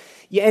luck.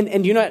 Yeah,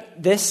 and you know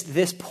what?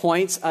 This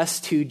points us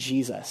to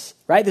Jesus,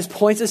 right? This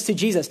points us to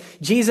Jesus.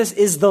 Jesus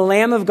is the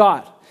Lamb of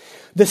God,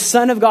 the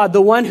Son of God,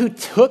 the one who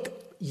took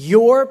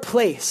your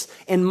place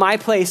and my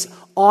place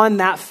on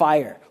that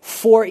fire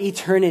for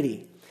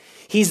eternity.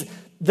 He's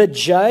the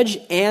judge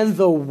and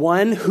the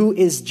one who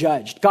is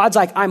judged. God's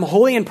like, I'm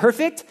holy and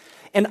perfect,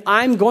 and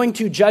I'm going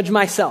to judge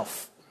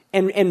myself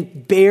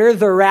and bear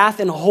the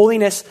wrath and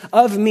holiness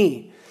of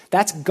me.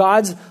 That's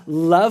God's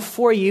love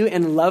for you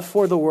and love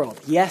for the world.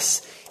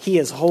 Yes, he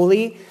is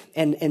holy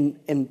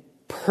and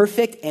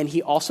perfect, and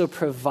he also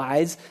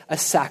provides a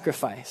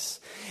sacrifice.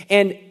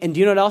 And do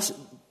you know what else?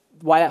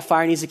 Why that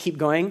fire needs to keep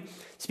going?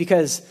 It's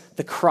because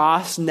the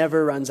cross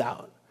never runs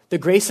out. The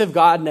grace of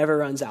God never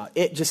runs out.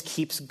 It just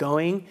keeps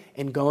going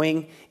and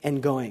going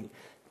and going.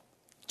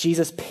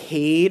 Jesus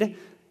paid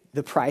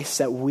the price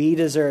that we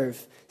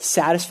deserve,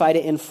 satisfied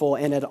it in full,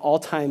 and at all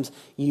times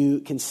you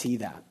can see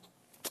that.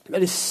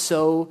 That is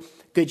so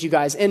good, you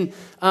guys. And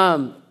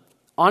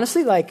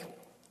honestly, like,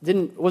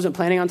 wasn't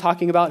planning on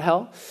talking about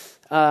hell.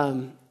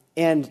 And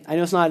I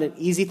know it's not an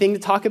easy thing to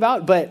talk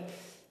about, but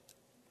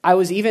I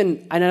was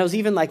even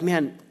like,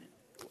 man,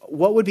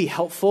 what would be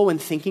helpful when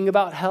thinking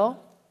about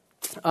hell?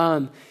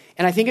 And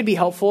I think it'd be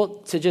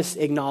helpful to just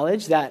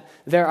acknowledge that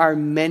there are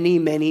many,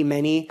 many,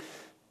 many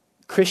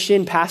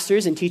Christian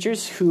pastors and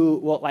teachers who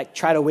will like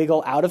try to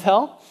wiggle out of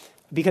hell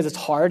because it's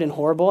hard and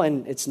horrible,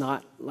 and it's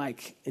not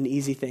like an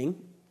easy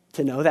thing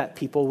to know that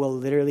people will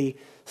literally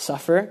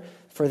suffer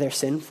for their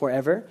sin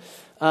forever.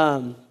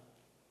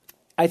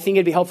 I think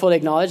it'd be helpful to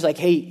acknowledge, like,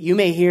 hey, you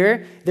may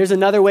hear there's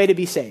another way to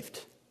be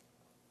saved.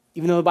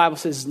 Even though the Bible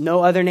says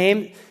no other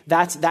name,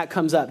 that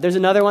comes up. There's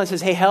another one that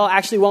says, hey, hell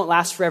actually won't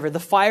last forever. The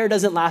fire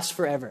doesn't last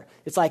forever.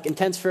 It's like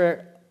intense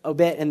for a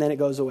bit and then it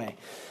goes away.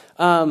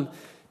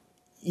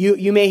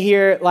 You may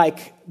hear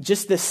like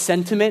just this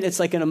sentiment. It's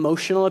like an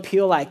emotional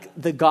appeal, like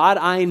the God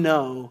I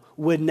know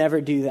would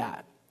never do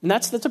that. And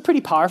that's a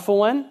pretty powerful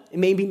one. It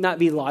may not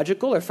be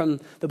logical or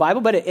from the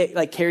Bible, but it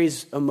like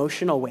carries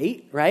emotional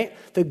weight, right?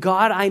 The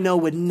God I know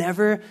would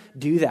never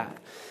do that.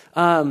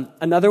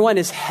 Another one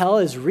is hell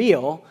is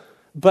real,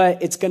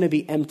 but it's going to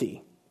be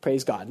empty.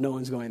 Praise God. No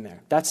one's going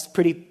there. That's a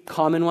pretty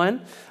common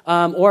one.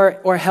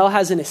 Or hell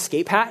has an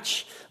escape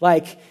hatch.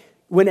 Like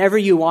whenever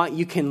you want,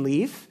 you can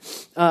leave.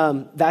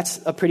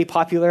 That's a pretty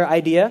popular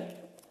idea.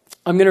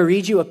 I'm going to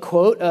read you a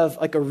quote of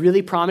like a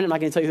really prominent, I'm not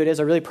going to tell you who it is,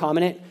 a really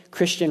prominent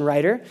Christian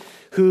writer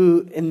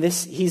who in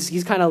this,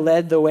 he's kind of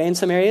led the way in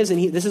some areas.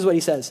 And this is what he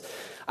says.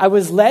 I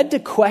was led to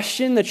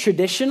question the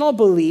traditional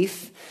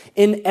belief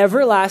in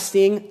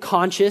everlasting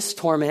conscious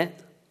torment,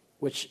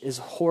 which is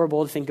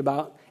horrible to think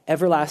about,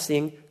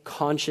 everlasting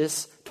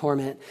conscious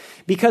torment,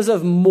 because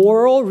of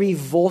moral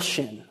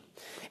revulsion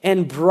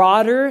and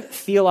broader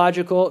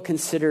theological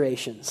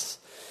considerations.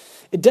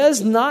 It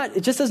just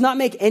does not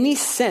make any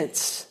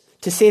sense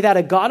to say that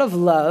a God of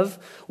love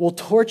will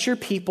torture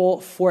people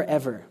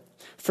forever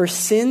for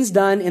sins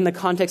done in the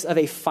context of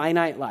a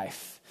finite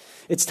life.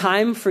 It's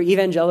time for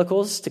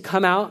evangelicals to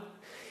come out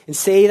and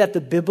say that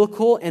the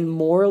biblical and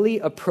morally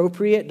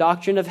appropriate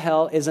doctrine of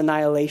hell is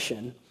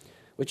annihilation,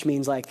 which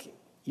means like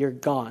you're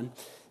gone,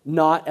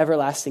 not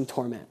everlasting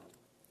torment.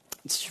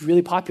 It's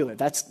really popular.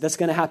 That's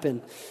going to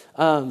happen.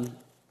 And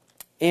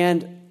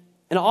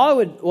all I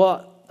would,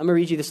 well, I'm going to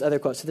read you this other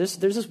quote. So there's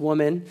this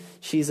woman.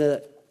 She's her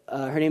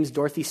name's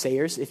Dorothy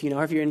Sayers. If you know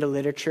her, if you're into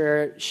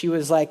literature, she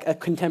was like a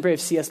contemporary of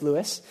C.S.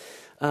 Lewis.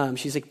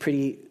 She's like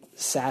pretty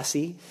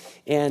sassy,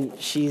 and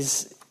she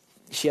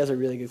has a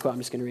really good quote.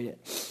 I'm just going to read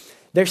it.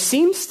 There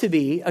seems to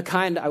be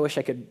I wish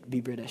I could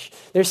be British.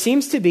 There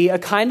seems to be a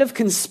kind of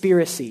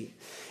conspiracy,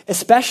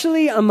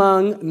 especially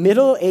among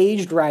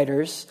middle-aged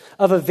writers,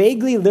 of a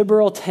vaguely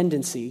liberal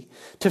tendency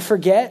to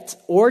forget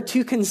or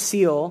to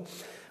conceal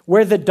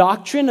where the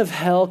doctrine of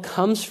hell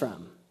comes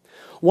from.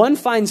 One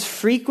finds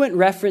frequent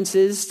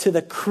references to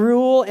the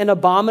cruel and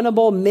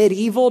abominable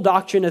medieval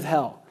doctrine of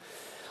hell,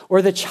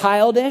 or the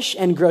childish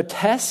and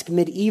grotesque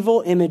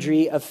medieval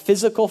imagery of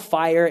physical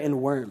fire and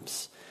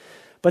worms.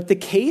 But the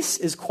case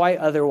is quite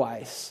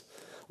otherwise.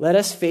 Let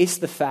us face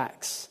the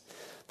facts.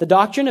 The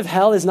doctrine of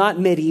hell is not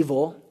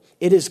medieval,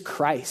 it is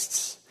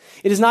Christ's.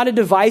 It is not a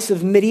device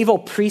of medieval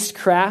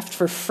priestcraft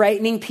for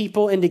frightening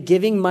people into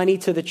giving money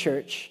to the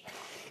church.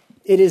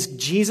 It is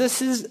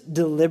Jesus'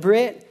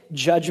 deliberate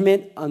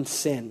judgment on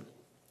sin.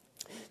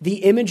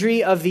 The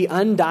imagery of the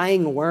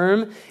undying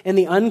worm and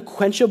the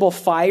unquenchable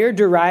fire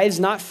derives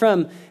not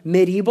from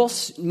medieval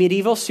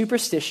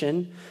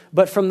superstition,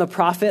 but from the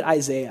prophet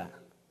Isaiah.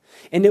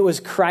 And it was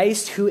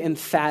Christ who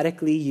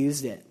emphatically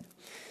used it.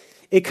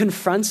 It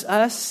confronts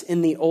us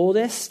in the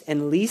oldest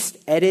and least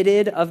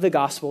edited of the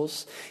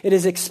Gospels. It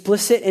is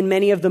explicit in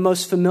many of the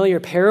most familiar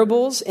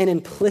parables and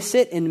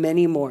implicit in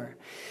many more.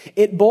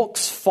 It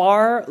bulks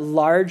far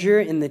larger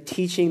in the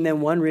teaching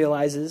than one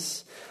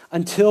realizes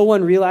until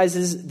one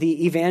reads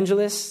the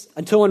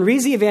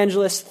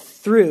evangelist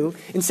through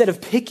instead of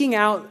picking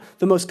out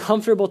the most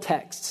comfortable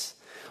texts.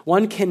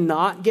 One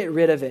cannot get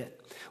rid of it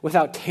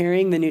without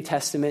tearing the New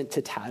Testament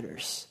to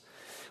tatters.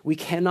 We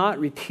cannot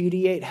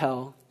repudiate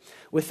hell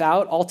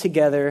without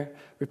altogether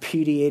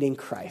repudiating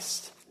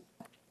Christ.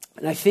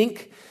 And I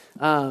think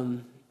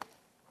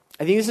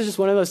this is just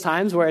one of those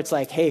times where it's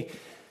like, hey,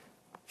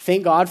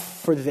 thank God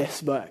for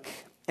this book.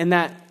 And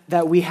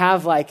that we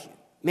have like,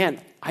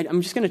 man,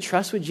 I'm just going to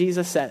trust what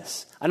Jesus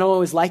says. I don't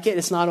always like it.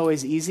 It's not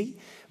always easy,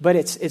 but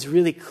it's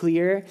really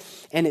clear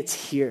and it's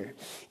here.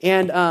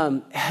 And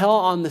hell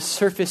on the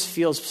surface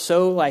feels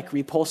so like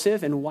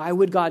repulsive. And why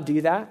would God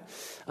do that?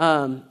 But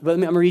I'm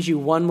going to read you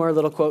one more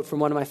little quote from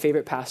one of my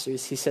favorite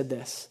pastors. He said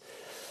this: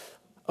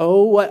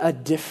 "Oh, what a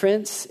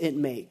difference it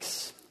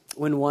makes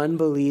when one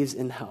believes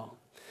in hell,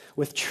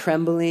 with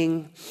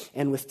trembling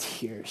and with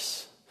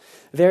tears.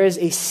 There is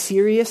a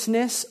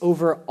seriousness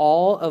over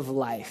all of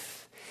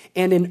life,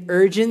 and an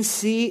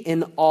urgency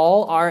in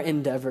all our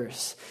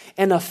endeavors,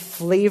 and a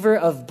flavor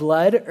of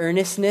blood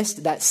earnestness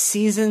that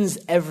seasons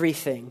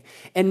everything,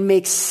 and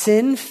makes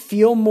sin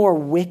feel more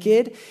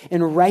wicked,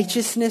 and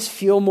righteousness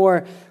feel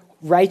more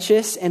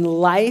righteous, and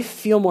life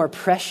feel more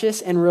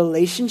precious, and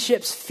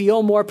relationships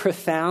feel more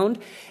profound,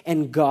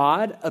 and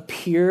God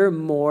appear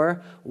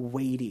more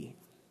weighty."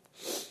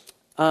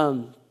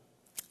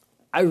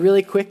 I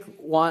really quick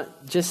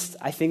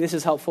I think this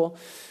is helpful.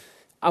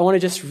 I want to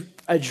just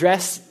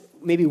address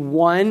maybe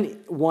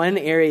one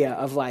area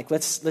of like,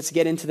 let's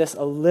get into this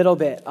a little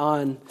bit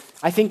on,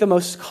 I think the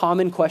most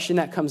common question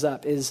that comes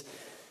up is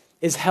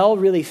hell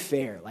really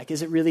fair? Like,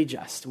 is it really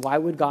just? Why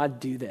would God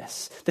do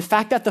this? The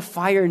fact that the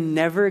fire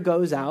never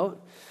goes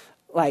out,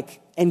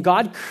 like, and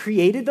God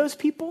created those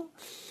people,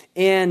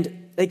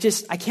 and I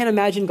can't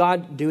imagine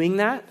God doing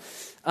that.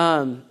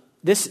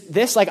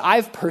 This like,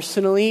 I've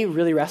personally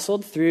really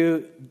wrestled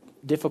through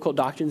difficult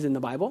doctrines in the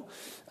Bible.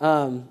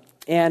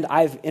 And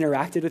I've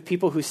interacted with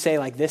people who say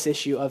like this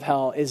issue of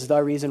hell is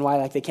the reason why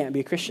like they can't be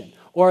a Christian,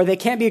 or they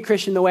can't be a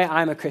Christian the way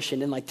I'm a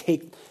Christian, and like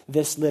take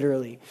this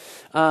literally.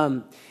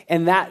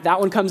 And that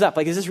one comes up.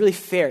 Like, is this really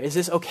fair? Is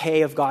this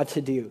okay of God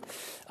to do?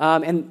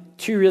 And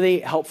two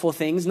really helpful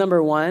things.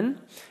 Number one,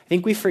 I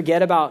think we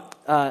forget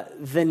about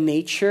the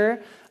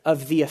nature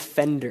of the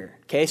offender.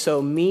 Okay,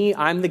 so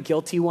I'm the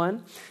guilty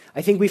one.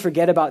 I think we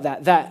forget about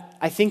that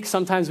I think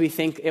sometimes we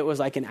think it was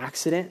like an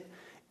accident,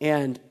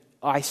 and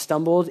I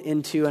stumbled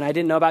into, and I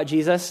didn't know about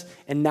Jesus,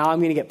 and now I'm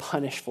going to get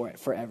punished for it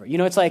forever. You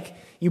know, it's like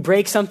you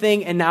break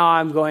something, and now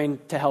I'm going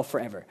to hell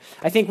forever.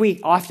 I think we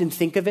often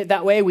think of it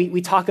that way.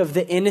 We talk of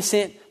the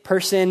innocent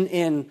person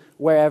in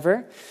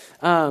wherever.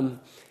 And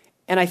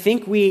I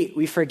think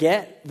we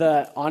forget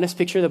the honest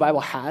picture the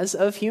Bible has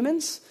of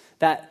humans,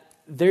 that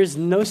there's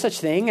no such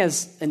thing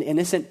as an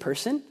innocent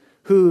person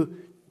who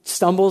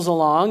stumbles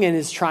along and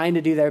is trying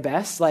to do their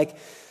best. Like,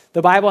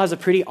 the Bible has a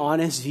pretty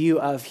honest view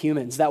of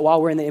humans, that while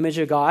we're in the image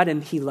of God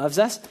and he loves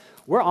us,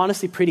 we're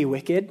honestly pretty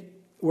wicked.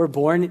 We're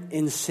born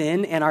in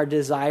sin, and our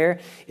desire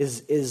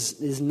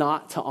is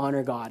not to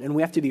honor God, and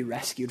we have to be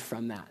rescued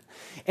from that.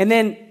 And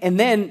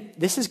then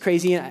this is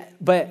crazy,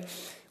 but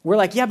we're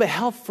like, yeah, but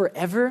hell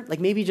forever? Like,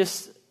 maybe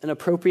just an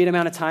appropriate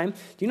amount of time? Do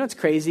you know what's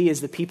crazy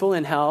is the people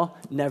in hell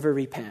never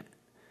repent.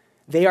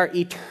 they are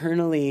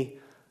eternally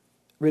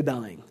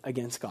rebelling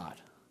against God.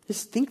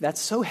 Just think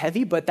that's so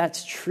heavy, but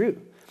that's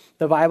true.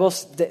 The Bible,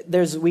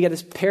 we get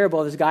this parable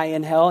of this guy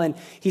in hell, and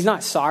he's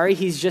not sorry,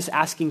 he's just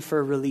asking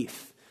for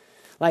relief.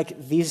 Like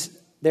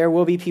there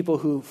will be people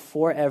who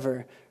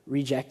forever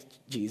reject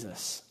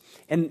Jesus.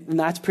 And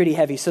that's pretty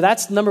heavy. So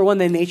that's number one,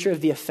 the nature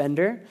of the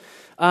offender.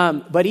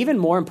 But even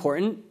more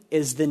important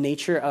is the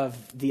nature of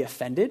the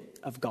offended,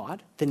 of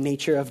God, the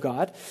nature of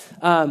God.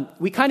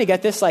 We kind of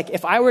get this, like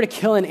if I were to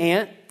kill an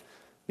ant,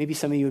 maybe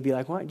some of you would be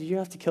like, what, did you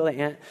have to kill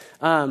an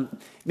ant?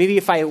 Maybe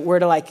if I were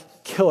to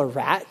like kill a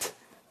rat,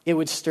 it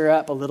would stir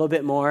up a little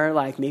bit more,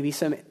 like maybe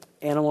some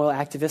animal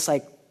activists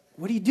like,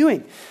 what are you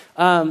doing?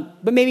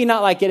 But maybe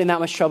not like get in that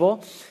much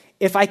trouble.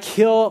 If I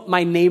kill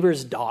my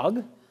neighbor's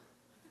dog,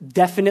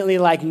 definitely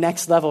like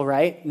next level,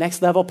 right?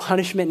 Next level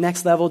punishment,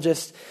 next level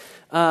just,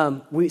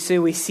 we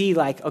see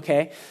like,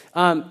 okay,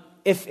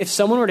 if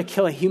someone were to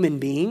kill a human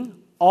being,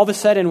 all of a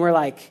sudden we're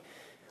like,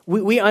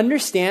 we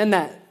understand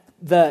that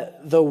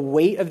the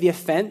weight of the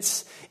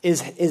offense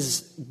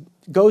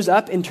goes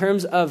up in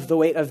terms of the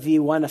weight of the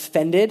one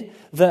offended.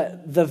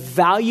 The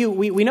value,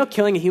 we know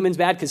killing a human's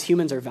bad because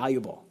humans are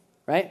valuable,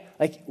 right?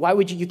 Like, why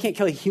would you can't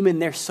kill a human,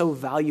 they're so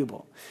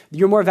valuable.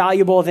 You're more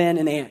valuable than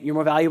an ant. You're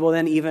more valuable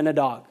than even a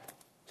dog.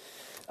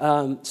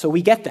 So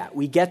we get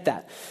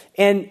that.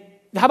 And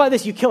how about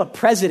this? You kill a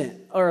president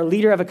or a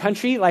leader of a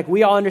country, like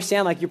we all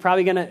understand, like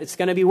it's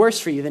gonna be worse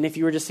for you than if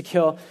you were just to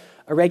kill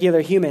a regular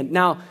human.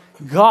 Now,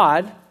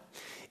 God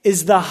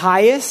is the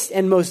highest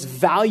and most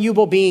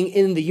valuable being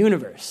in the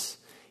universe.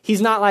 He's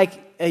not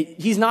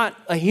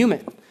a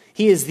human.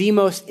 He is the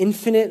most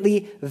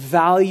infinitely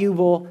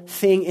valuable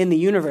thing in the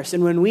universe.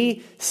 And when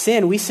we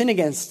sin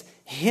against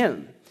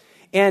him.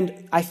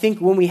 And I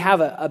think when we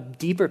have a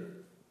deeper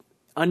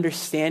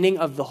understanding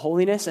of the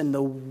holiness and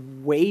the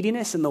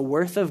weightiness and the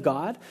worth of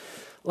God,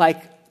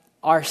 like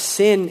our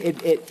sin,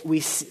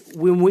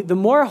 the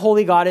more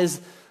holy God is,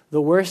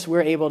 the worse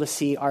we're able to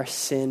see our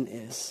sin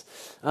is.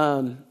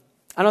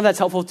 I don't know if that's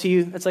helpful to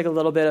you. That's like a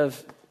little bit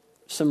of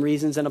some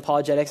reasons and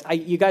apologetics.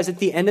 You guys, at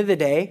the end of the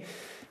day,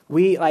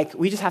 we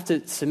just have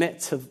to submit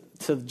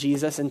to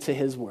Jesus and to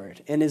his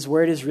word. And his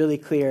word is really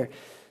clear.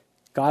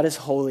 God is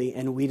holy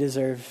and we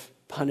deserve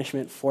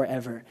punishment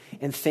forever.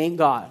 And thank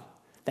God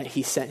that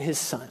he sent his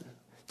son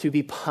to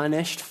be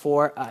punished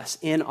for us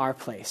in our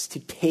place, to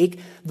take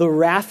the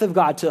wrath of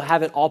God, to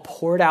have it all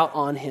poured out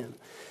on him.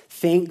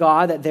 Thank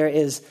God that there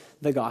is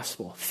the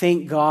gospel.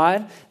 Thank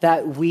God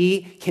that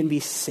we can be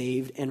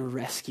saved and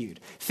rescued.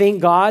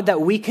 Thank God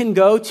that we can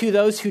go to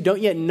those who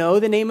don't yet know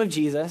the name of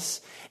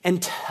Jesus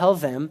and tell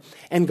them,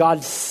 and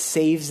God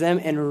saves them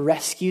and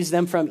rescues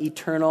them from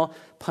eternal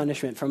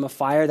punishment, from a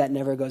fire that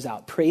never goes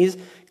out. Praise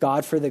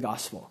God for the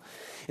gospel.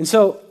 And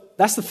so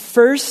that's the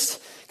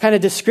first kind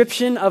of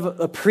description of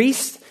a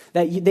priest,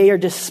 that they are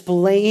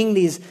displaying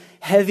these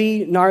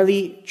heavy,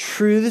 gnarly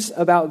truths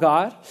about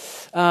God.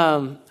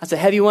 That's a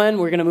heavy one.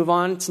 We're going to move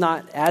on. It's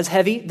not as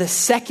heavy. The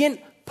second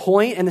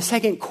point and the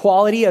second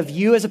quality of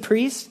you as a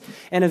priest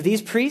and of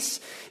these priests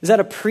is that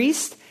a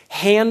priest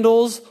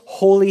handles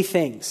holy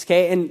things.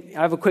 Okay, and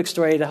I have a quick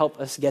story to help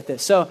us get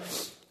this. So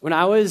when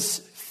I was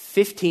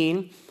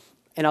 15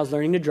 and I was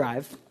learning to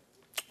drive,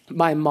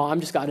 my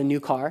mom just got a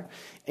new car.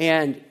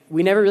 And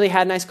we never really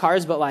had nice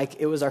cars, but like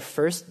it was our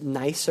first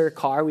nicer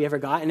car we ever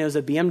got. And it was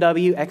a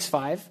BMW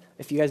X5.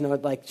 If you guys know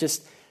it, like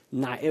just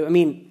nice. I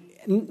mean,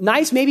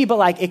 nice maybe, but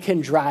like it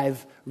can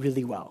drive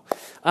really well.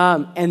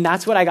 And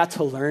that's what I got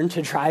to learn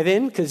to drive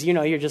in, because, you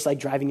know, you're just like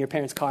driving your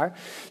parents' car.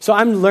 So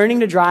I'm learning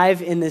to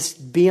drive in this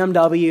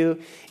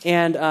BMW,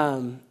 and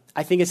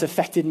I think it's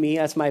affected me.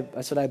 That's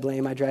what I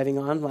blame my driving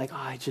on. Like,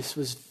 I just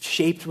was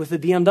shaped with the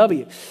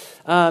BMW.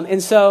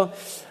 And so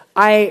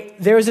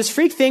there was this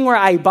freak thing where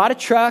I bought a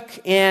truck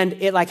and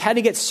it like had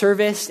to get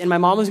serviced, and my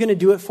mom was going to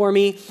do it for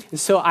me. And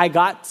so I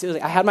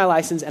had my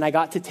license and I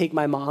got to take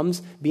my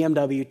mom's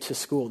BMW to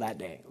school that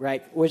day,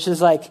 right? Which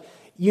is like,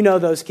 you know,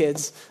 those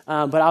kids.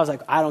 But I was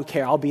like, I don't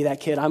care. I'll be that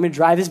kid. I'm going to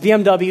drive this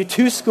BMW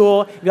to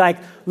school. Be like,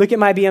 look at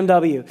my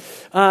BMW.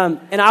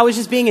 And I was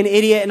just being an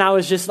idiot, and I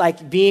was just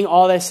like being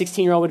all that a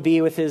 16-year-old would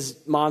be with his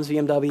mom's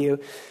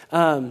BMW.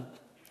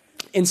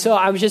 And so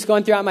I was just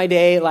going throughout my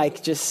day,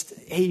 like just,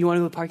 hey, you want to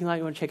go to the parking lot?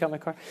 You want to check out my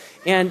car?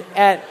 And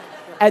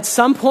at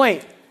some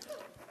point,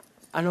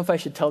 I don't know if I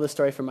should tell this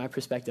story from my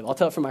perspective. I'll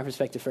tell it from my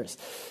perspective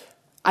first.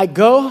 I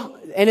go,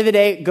 end of the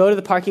day, go to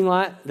the parking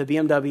lot. The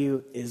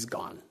BMW is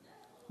gone.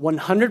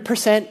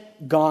 100%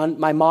 gone.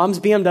 My mom's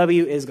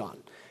BMW is gone.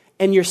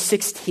 And you're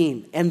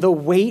 16. And the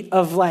weight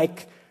of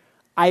like,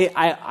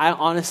 I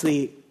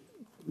honestly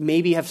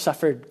maybe have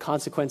suffered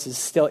consequences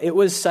still. It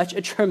was such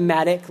a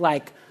traumatic,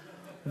 like,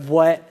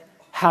 what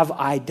have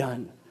I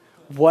done?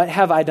 What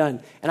have I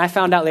done? And I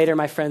found out later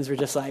my friends were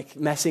just like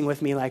messing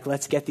with me, like,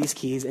 let's get these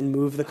keys and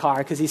move the car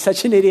because he's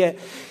such an idiot.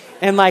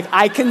 And like,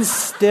 I can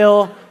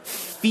still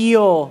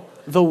feel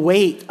the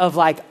weight of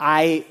like,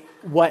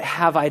 what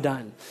have I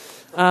done?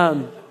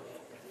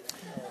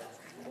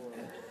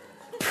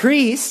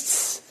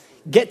 Priests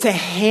get to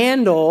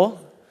handle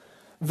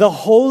the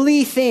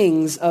holy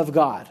things of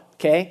God,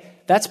 okay?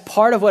 That's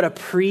part of what a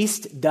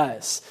priest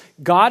does.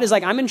 God is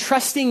like, I'm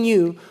entrusting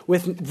you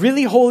with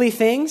really holy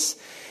things.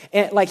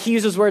 And like he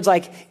uses words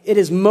like, it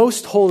is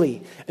most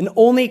holy. And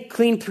only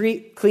clean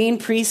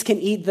priest can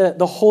eat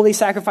the holy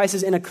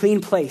sacrifices in a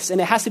clean place.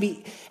 And it has to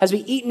be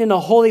eaten in a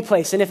holy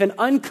place. And if an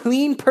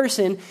unclean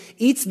person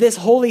eats this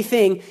holy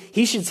thing,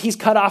 he's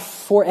cut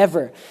off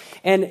forever.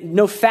 And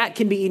no fat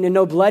can be eaten and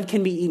no blood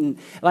can be eaten.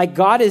 Like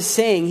God is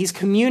saying, he's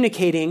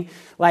communicating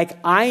like,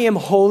 I am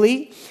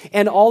holy,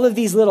 and all of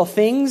these little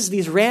things,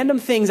 these random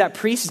things that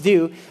priests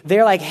do,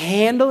 they're like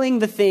handling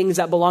the things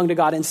that belong to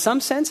God. In some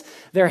sense,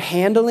 they're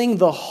handling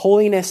the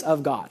holiness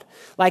of God.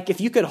 Like if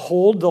you could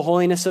hold the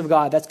holiness of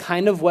God, that's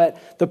kind of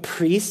what the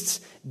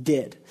priests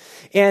did.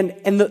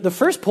 And the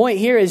first point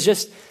here is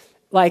just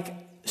like,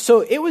 so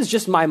it was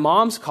just my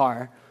mom's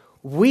car.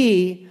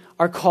 We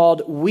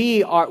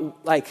are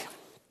like,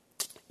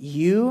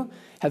 you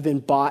have been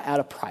bought at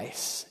a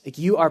price. Like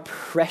you are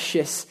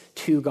precious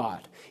to God.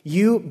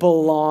 You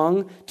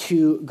belong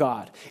to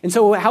God. And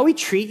so how we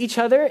treat each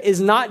other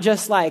is not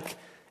just like,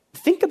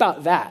 think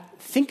about that.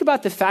 Think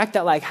about the fact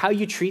that like how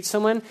you treat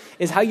someone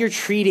is how you're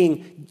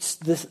treating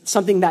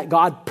something that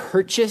God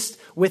purchased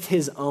with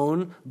his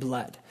own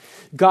blood.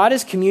 God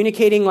is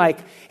communicating like,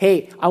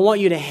 hey, I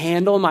want you to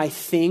handle my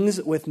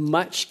things with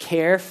much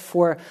care,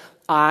 for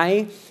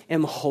I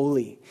am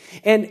holy.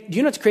 And do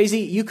you know what's crazy?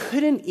 You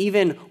couldn't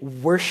even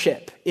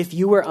worship if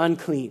you were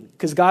unclean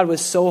because God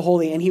was so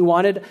holy and he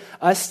wanted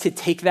us to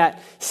take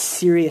that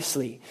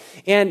seriously.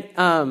 And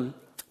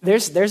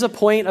there's a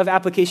point of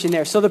application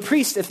there. So the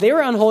priests, if they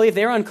were unholy, if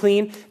they were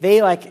unclean,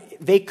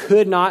 they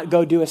could not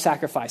go do a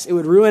sacrifice. It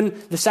would ruin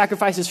the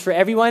sacrifices for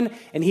everyone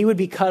and he would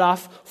be cut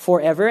off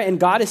forever. And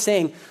God is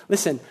saying,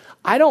 listen,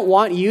 I don't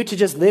want you to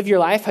just live your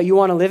life how you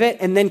want to live it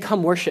and then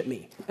come worship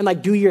me and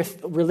like do your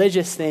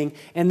religious thing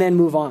and then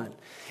move on.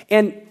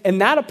 And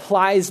that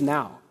applies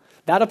now.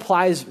 That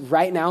applies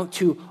right now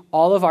to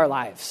all of our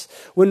lives.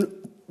 When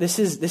this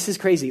is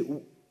crazy.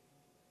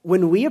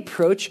 When we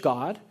approach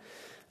God,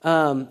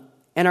 and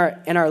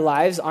our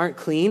lives aren't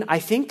clean, I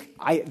think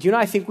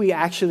we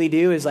actually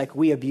do is like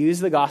we abuse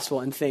the gospel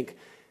and think,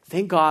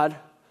 thank God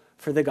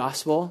for the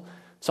gospel.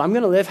 So I'm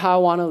going to live how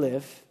I want to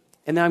live.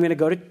 And then I'm going to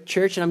go to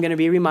church and I'm going to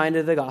be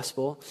reminded of the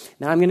gospel.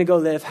 Now I'm going to go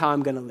live how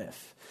I'm going to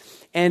live.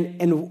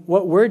 And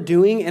what we're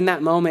doing in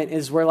that moment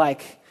is we're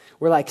like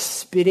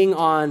spitting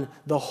on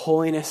the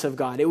holiness of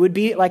God. It would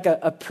be like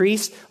a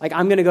priest, like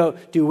I'm going to go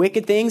do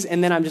wicked things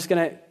and then I'm just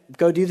going to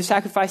go do the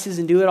sacrifices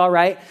and do it all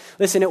right.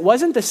 Listen, it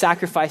wasn't the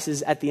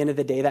sacrifices at the end of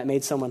the day that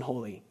made someone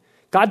holy.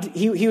 God,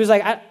 he was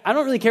like, I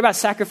don't really care about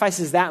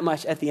sacrifices that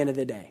much at the end of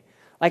the day.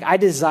 Like I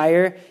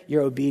desire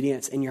your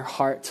obedience and your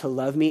heart to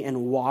love me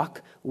and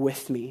walk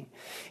with me.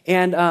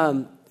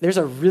 And there's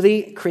a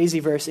really crazy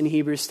verse in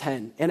Hebrews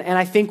 10. And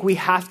I think we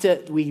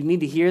need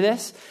to hear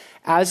this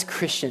as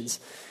Christians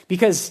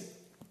because,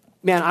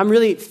 man, I'm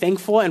really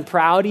thankful and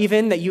proud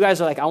even that you guys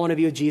are like, I want to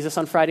be with Jesus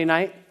on Friday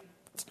night.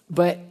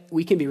 But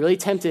we can be really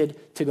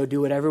tempted to go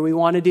do whatever we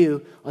want to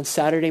do on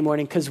Saturday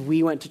morning because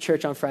we went to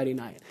church on Friday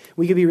night.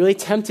 We can be really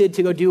tempted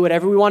to go do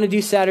whatever we want to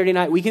do Saturday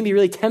night. We can be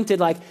really tempted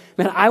like,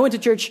 man, I went to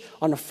church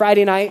on a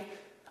Friday night.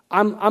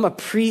 I'm a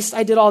priest.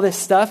 I did all this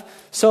stuff.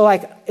 So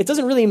like, it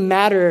doesn't really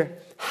matter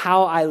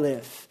how I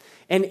live.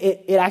 And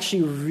it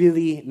actually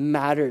really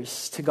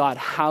matters to God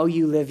how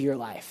you live your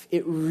life.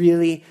 It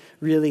really,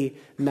 really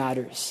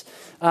matters.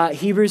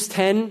 Hebrews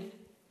 10,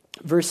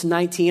 verse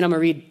 19, I'm going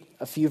to read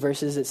a few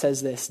verses. It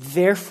says this,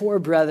 therefore,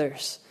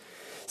 brothers,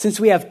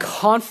 since we have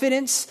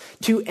confidence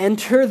to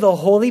enter the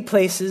holy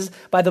places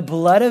by the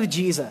blood of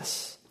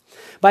Jesus,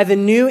 by the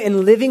new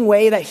and living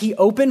way that he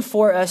opened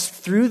for us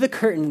through the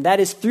curtain, that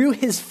is through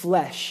his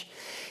flesh.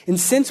 And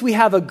since we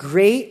have a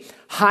great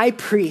high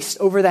priest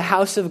over the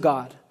house of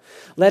God,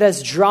 let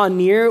us draw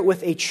near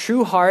with a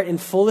true heart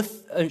and full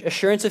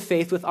assurance of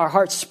faith, with our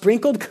hearts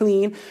sprinkled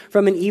clean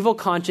from an evil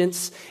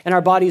conscience and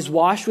our bodies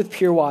washed with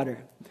pure water.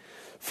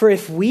 For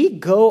if we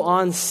go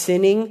on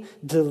sinning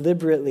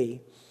deliberately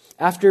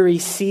after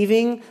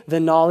receiving the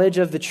knowledge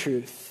of the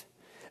truth,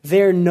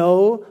 there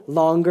no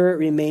longer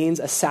remains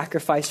a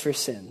sacrifice for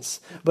sins,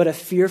 but a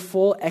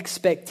fearful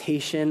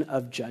expectation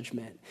of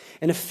judgment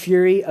and a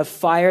fury of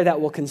fire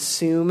that will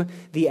consume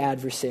the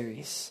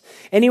adversaries.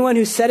 Anyone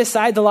who set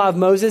aside the law of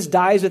Moses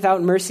dies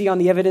without mercy on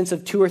the evidence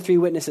of 2 or 3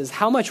 witnesses.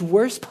 How much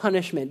worse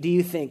punishment do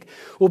you think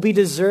will be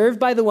deserved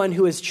by the one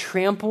who has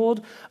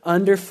trampled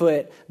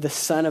underfoot the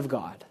Son of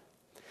God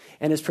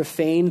and has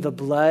profaned the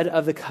blood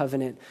of the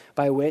covenant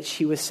by which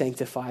he was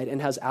sanctified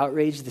and has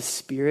outraged the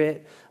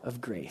Spirit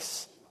of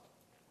grace?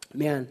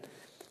 Man,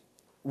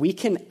 we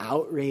can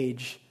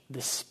outrage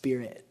the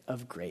Spirit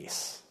of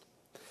grace.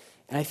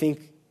 And I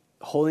think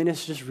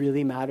holiness just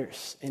really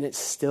matters, and it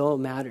still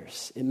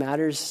matters. It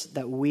matters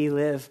that we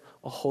live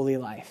a holy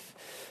life.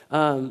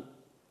 And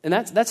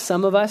that's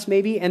some of us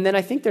maybe. And then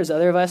I think there's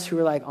other of us who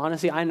are like,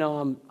 honestly, I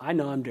know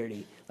I'm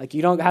dirty. Like,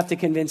 you don't have to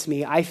convince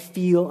me. I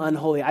feel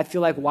unholy. I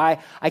feel like why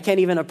I can't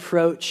even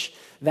approach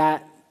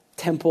that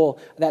temple,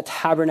 that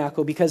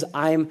tabernacle, because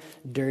I'm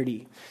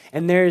dirty.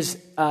 And there's,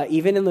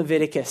 even in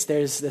Leviticus,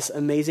 there's this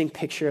amazing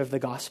picture of the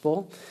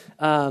gospel.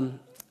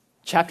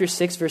 Chapter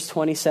 6, verse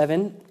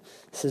 27,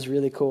 this is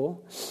really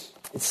cool.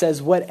 It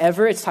says,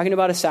 whatever, it's talking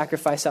about a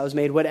sacrifice that was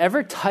made,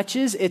 whatever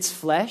touches its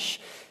flesh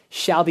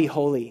shall be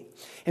holy.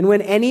 And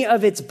when any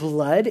of its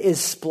blood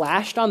is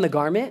splashed on the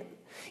garment,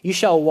 you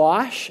shall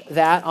wash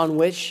that on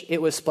which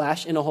it was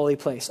splashed in a holy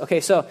place. Okay,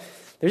 so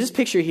there's this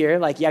picture here,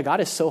 like, yeah, God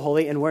is so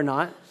holy and we're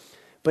not.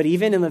 But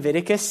even in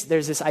Leviticus,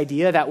 there's this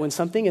idea that when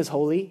something is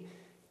holy,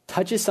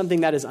 touches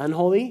something that is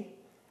unholy,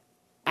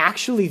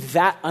 actually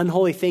that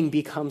unholy thing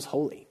becomes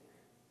holy.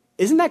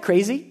 Isn't that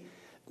crazy?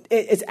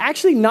 It's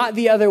actually not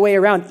the other way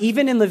around.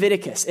 Even in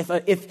Leviticus,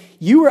 if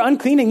you were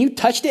unclean and you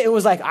touched it, it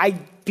was like, I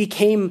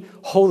became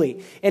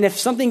holy. And if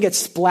something gets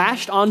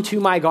splashed onto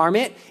my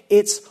garment,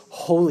 it's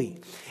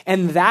holy.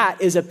 And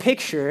that is a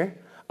picture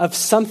of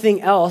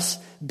something else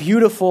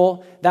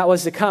beautiful that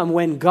was to come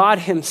when God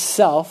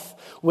himself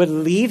would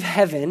leave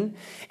heaven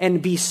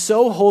and be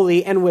so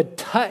holy and would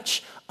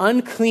touch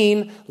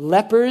unclean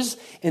lepers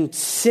and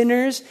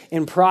sinners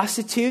and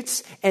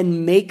prostitutes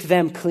and make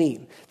them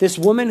clean. This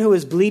woman who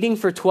was bleeding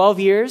for 12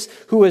 years,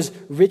 who was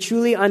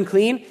ritually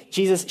unclean,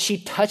 Jesus, she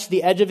touched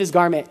the edge of his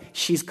garment.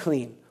 She's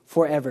clean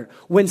forever.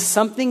 When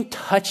something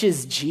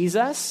touches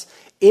Jesus,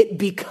 it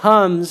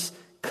becomes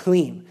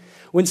clean.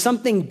 When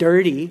something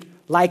dirty,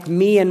 like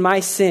me and my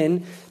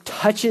sin,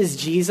 touches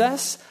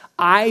Jesus,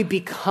 I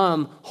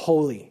become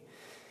holy.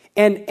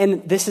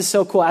 And this is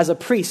so cool. As a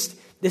priest,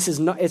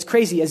 it's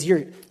crazy. As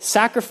you're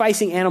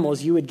sacrificing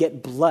animals, you would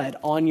get blood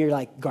on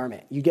your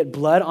garment. You get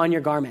blood on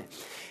your garment.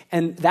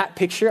 And that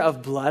picture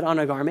of blood on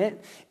a garment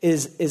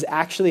is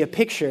actually a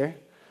picture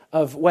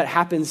of what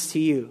happens to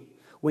you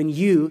when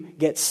you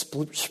get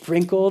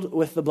sprinkled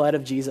with the blood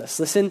of Jesus.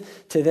 Listen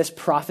to this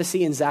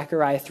prophecy in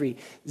Zechariah 3.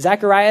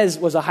 Zechariah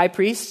was a high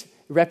priest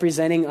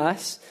representing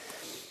us.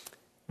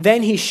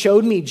 Then he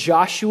showed me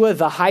Joshua,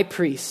 the high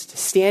priest,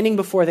 standing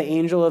before the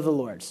angel of the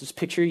Lord. So just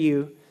picture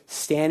you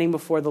standing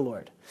before the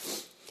Lord.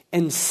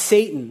 And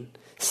Satan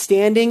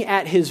standing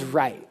at his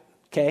right.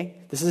 Okay,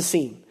 this is a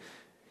scene.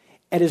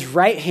 At his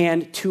right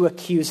hand to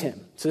accuse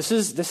him. So this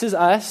is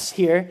us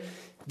here.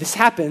 This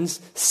happens.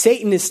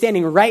 Satan is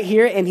standing right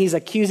here and he's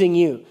accusing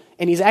you.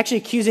 And he's actually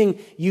accusing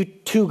you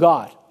to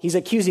God. He's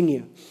accusing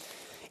you.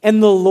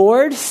 And the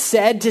Lord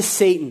said to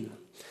Satan,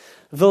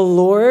 the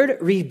Lord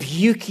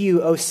rebuke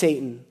you, O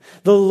Satan.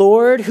 The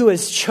Lord who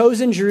has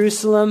chosen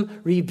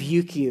Jerusalem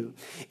rebuke you.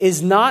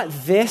 Is not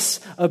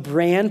this a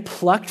brand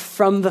plucked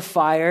from the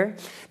fire?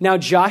 Now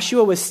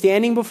Joshua was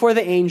standing before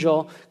the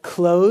angel,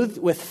 clothed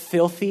with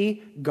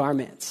filthy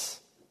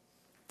garments.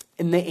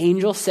 And the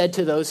angel said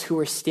to those who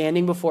were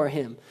standing before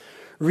him,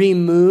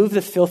 remove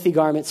the filthy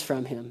garments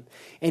from him.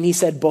 And he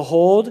said,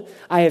 behold,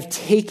 I have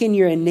taken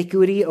your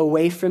iniquity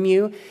away from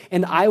you,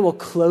 and I will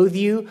clothe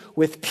you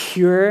with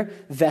pure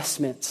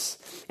vestments.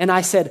 And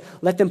I said,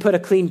 let them put a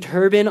clean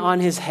turban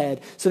on his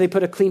head. So they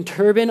put a clean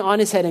turban on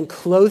his head and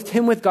clothed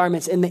him with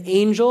garments. And the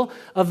angel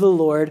of the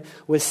Lord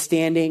was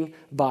standing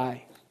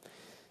by.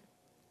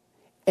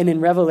 And in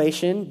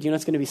Revelation, do you know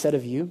what's going to be said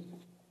of you?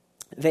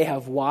 They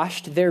have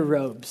washed their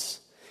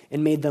robes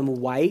and made them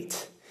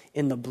white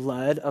in the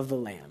blood of the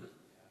Lamb.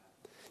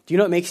 Do you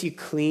know what makes you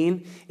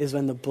clean is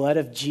when the blood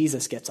of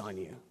Jesus gets on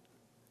you.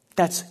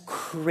 That's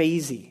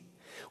crazy.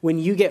 When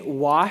you get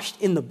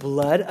washed in the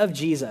blood of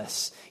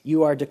Jesus,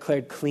 you are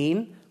declared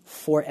clean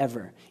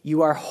forever.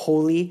 You are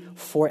holy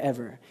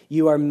forever.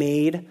 You are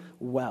made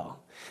well.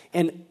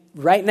 And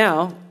right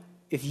now,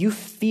 if you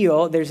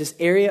feel there's this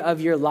area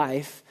of your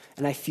life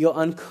and I feel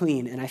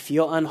unclean and I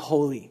feel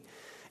unholy,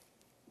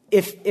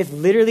 if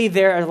literally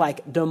there are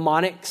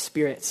demonic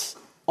spirits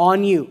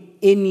on you,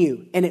 in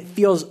you, and it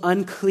feels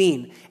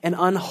unclean and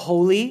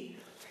unholy,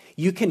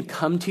 you can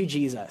come to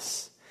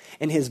Jesus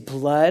and his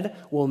blood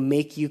will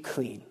make you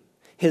clean.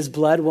 His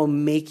blood will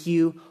make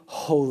you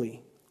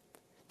holy.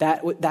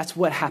 That's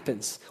what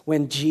happens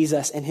when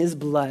Jesus and his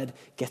blood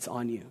gets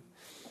on you.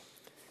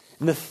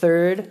 And the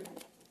third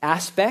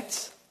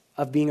aspect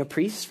of being a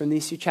priest from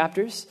these two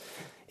chapters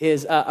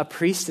is a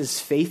priest is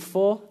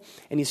faithful,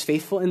 and he's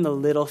faithful in the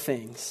little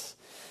things.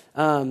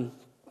 So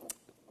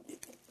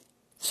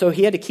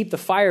he had to keep the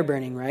fire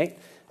burning, right?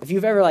 If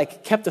you've ever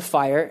kept a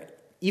fire,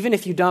 even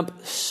if you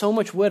dump so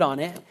much wood on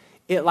it,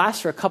 it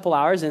lasts for a couple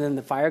hours and then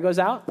the fire goes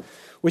out,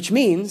 which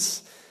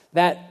means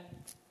that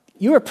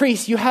you were a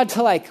priest, you had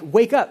to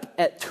wake up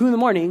at 2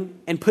 a.m.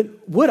 and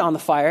put wood on the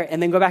fire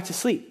and then go back to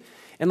sleep.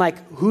 And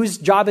whose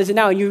job is it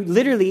now? And you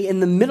literally, in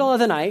the middle of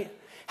the night,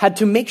 had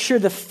to make sure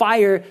the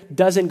fire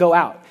doesn't go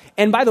out.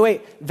 And by the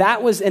way,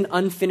 that was an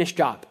unfinished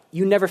job.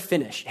 You never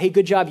finish. Hey,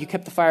 good job, you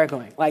kept the fire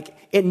going.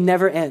 It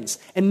never ends.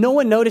 And no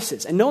one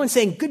notices. And no one's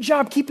saying, good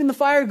job keeping the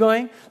fire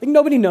going.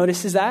 Nobody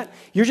notices that.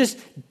 You're just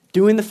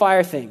doing the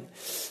fire thing.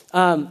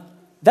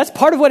 That's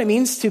part of what it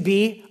means to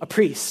be a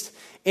priest.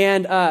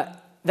 And that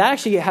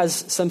actually has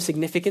some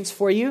significance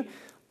for you.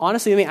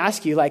 Honestly, let me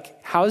ask you,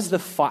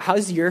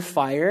 how's your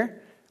fire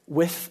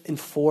with and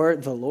for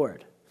the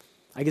Lord?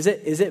 Is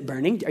it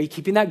burning? Are you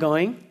keeping that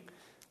going?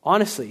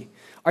 Honestly,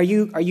 are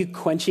you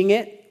quenching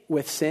it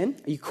with sin?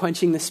 Are you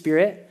quenching the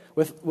Spirit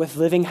with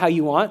living how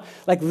you want?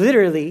 Like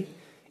literally,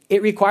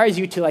 it requires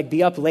you to like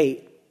be up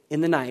late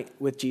in the night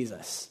with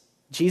Jesus.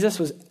 Jesus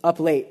was up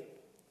late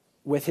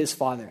with his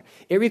Father.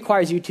 It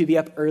requires you to be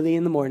up early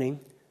in the morning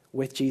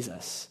with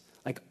Jesus.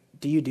 Like,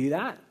 do you do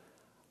that?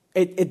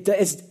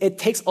 It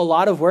takes a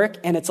lot of work,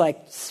 and it's like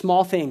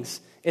small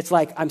things. It's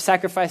like, I'm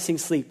sacrificing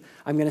sleep.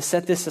 I'm going to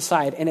set this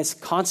aside. And it's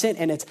constant,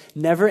 and it's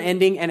never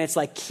ending, and it's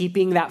like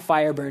keeping that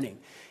fire burning.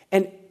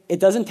 And it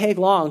doesn't take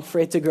long for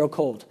it to grow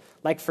cold.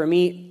 Like for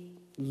me,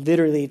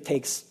 literally it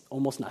takes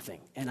almost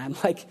nothing. And I'm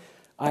like,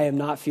 I am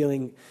not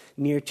feeling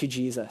near to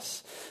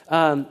Jesus.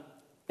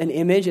 An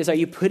image is, are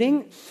you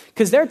putting,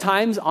 because there are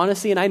times,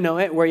 honestly, and I know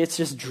it, where it's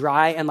just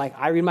dry and like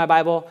I read my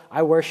Bible,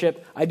 I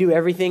worship, I do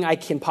everything I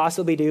can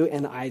possibly do,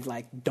 and I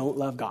like don't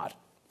love God.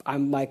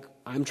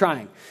 I'm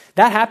trying.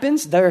 That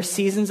happens. There are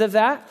seasons of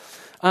that.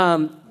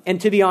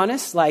 And to be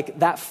honest, like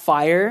that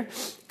fire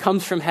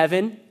comes from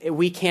heaven.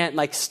 We can't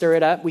like stir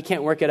it up. We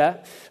can't work it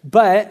up.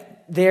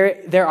 But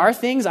there are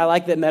things, I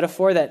like that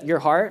metaphor, that your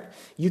heart,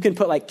 you can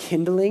put like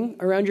kindling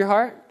around your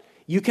heart.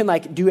 You can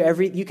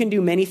you can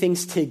do many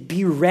things to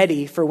be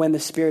ready for when the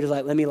Spirit is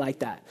like, let me light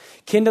that.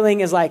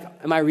 Kindling is like,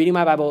 am I reading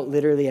my Bible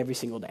literally every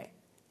single day?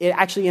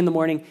 Actually in the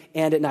morning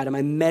and at night, am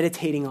I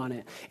meditating on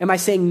it? Am I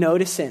saying no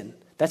to sin?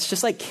 That's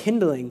just like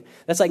kindling.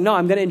 That's like, no,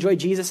 I'm going to enjoy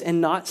Jesus and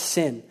not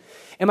sin.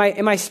 Am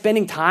I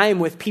spending time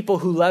with people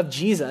who love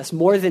Jesus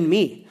more than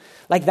me?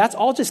 Like that's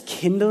all just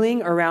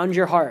kindling around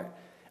your heart.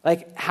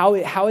 Like how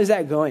is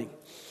that going?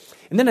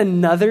 And then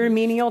another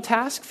menial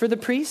task for the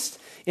priest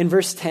in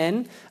verse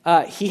 10,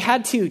 he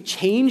had to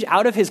change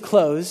out of his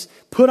clothes,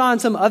 put on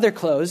some other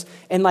clothes,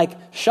 and like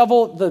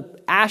shovel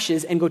the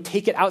ashes and go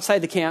take it outside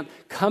the camp,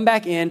 come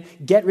back in,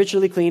 get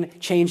ritually clean,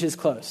 change his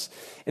clothes.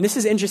 And this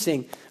is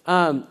interesting.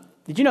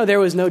 Did you know there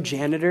was no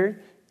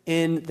janitor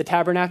in the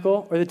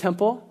tabernacle or the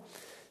temple?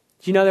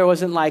 Did you know there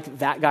wasn't like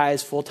that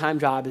guy's full-time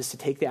job is to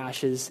take the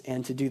ashes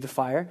and to do the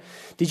fire?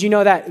 Did you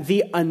know that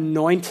the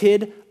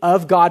anointed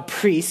of God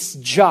priest's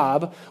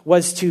job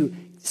was to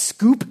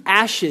scoop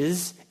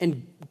ashes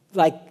and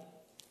like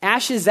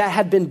ashes that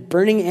had been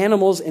burning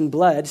animals in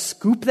blood,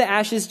 scoop the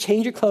ashes,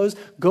 change your clothes,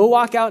 go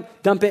walk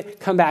out, dump it,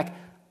 come back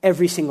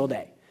every single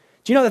day?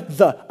 Do you know that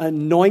the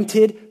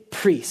anointed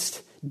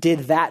priest did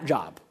that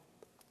job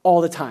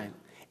all the time?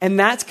 And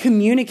that's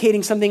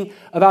communicating something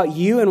about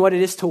you and what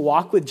it is to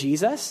walk with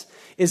Jesus.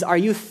 Is, are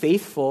you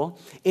faithful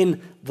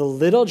in the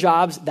little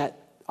jobs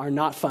that are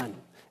not fun?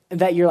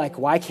 And that you're like,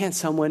 why can't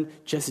someone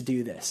just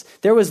do this?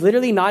 There was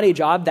literally not a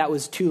job that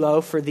was too low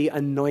for the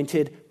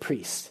anointed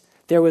priest.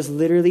 There was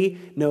literally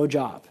no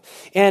job.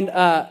 And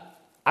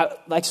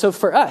so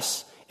for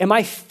us, am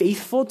I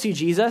faithful to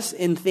Jesus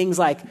in things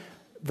like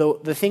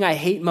the thing I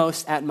hate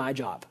most at my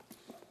job?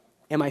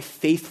 Am I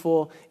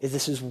faithful?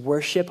 This is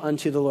worship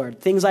unto the Lord.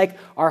 Things like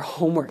our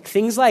homework.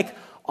 Things like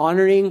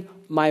honoring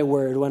my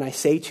word. When I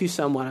say to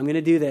someone, I'm going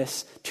to do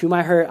this, to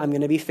my hurt, I'm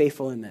going to be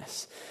faithful in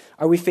this.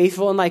 Are we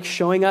faithful in like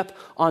showing up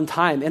on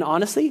time? And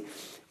honestly,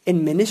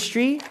 in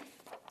ministry,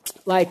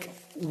 like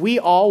we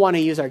all want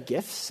to use our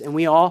gifts and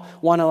we all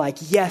want to like,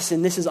 yes,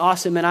 and this is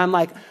awesome. And I'm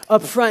like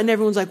up front and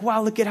everyone's like,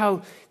 wow, look at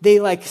how they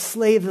like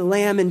slay the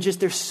lamb and just,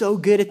 they're so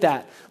good at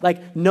that.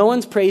 Like no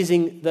one's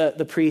praising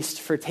the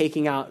priest for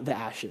taking out the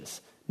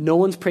ashes. No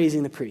one's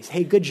praising the priest.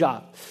 Hey, good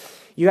job.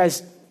 You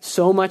guys,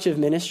 so much of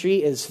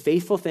ministry is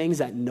faithful things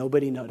that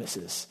nobody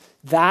notices.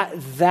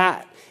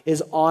 That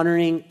is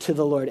honoring to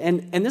the Lord.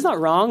 And that's not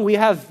wrong. We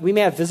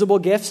may have visible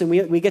gifts and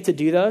we get to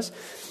do those.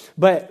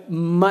 But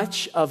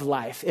much of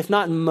life, if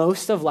not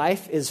most of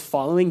life, is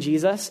following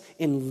Jesus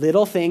in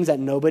little things that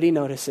nobody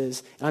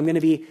notices. And I'm going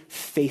to be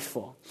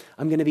faithful.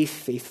 I'm going to be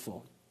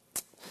faithful.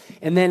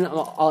 And then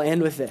I'll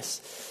end with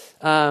this.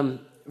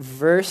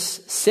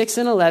 Verse 6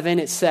 and 11,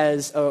 it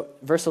says,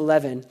 verse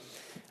 11,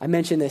 I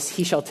mentioned this.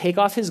 He shall take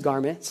off his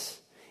garments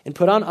and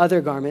put on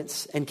other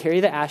garments and carry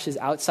the ashes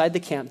outside the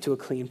camp to a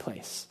clean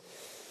place.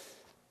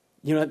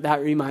 You know what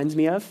that reminds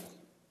me of?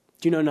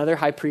 Do you know another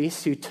high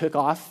priest who took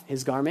off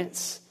his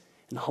garments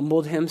and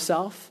humbled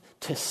himself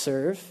to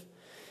serve?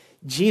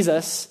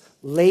 Jesus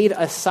laid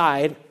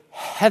aside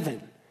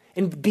heaven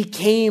and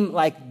became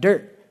like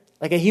dirt,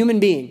 like a human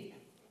being,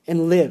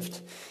 and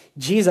lived.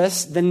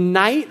 Jesus, the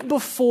night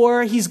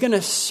before he's going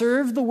to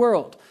serve the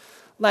world,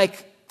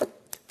 like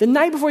the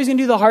night before he's going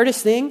to do the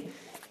hardest thing,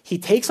 he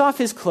takes off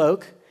his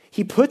cloak,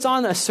 he puts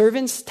on a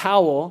servant's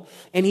towel,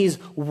 and he's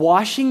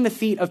washing the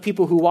feet of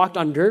people who walked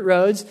on dirt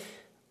roads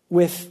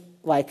with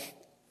like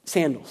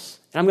sandals.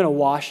 And I'm going to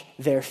wash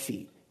their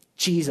feet.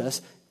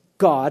 Jesus,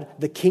 God,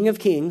 the King of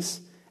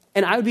Kings.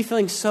 And I would be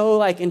feeling so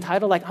like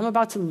entitled, like I'm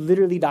about to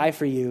literally die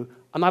for you.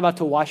 I'm about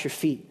to wash your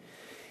feet.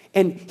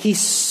 And he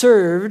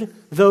served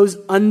those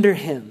under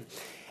him.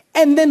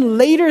 And then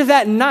later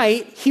that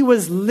night, he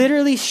was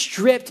literally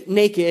stripped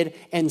naked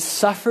and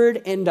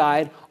suffered and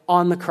died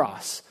on the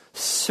cross,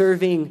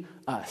 serving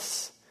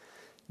us.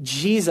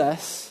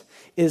 Jesus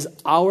is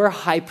our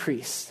high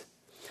priest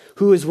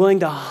who is willing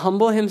to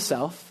humble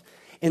himself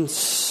and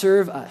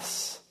serve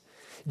us.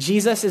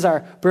 Jesus is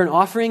our burnt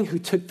offering who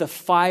took the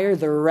fire,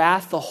 the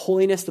wrath, the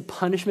holiness, the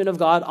punishment of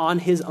God on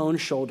his own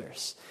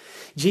shoulders.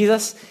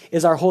 Jesus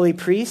is our holy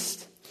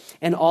priest,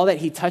 and all that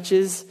he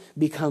touches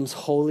becomes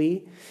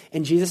holy.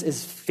 And Jesus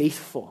is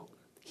faithful.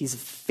 He's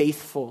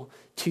faithful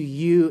to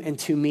you and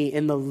to me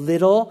in the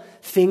little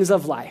things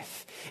of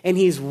life. And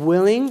he's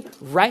willing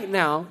right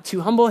now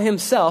to humble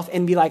himself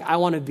and be like, I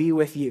want to be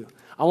with you.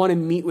 I want to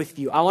meet with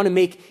you. I want to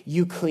make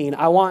you clean.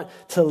 I want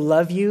to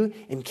love you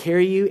and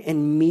carry you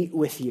and meet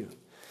with you.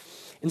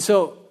 And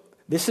so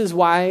this is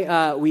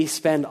why we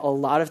spend a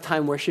lot of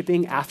time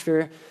worshiping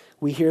after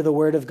we hear the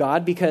word of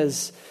God,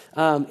 because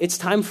it's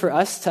time for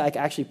us to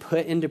actually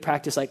put into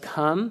practice,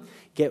 come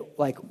get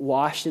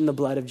washed in the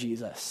blood of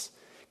Jesus.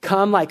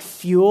 Come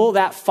fuel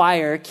that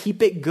fire,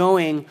 keep it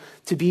going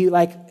to be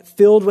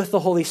filled with the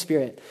Holy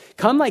Spirit.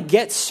 Come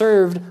get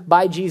served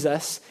by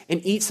Jesus and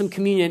eat some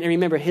communion. And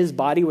remember, his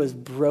body was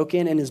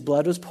broken and his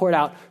blood was poured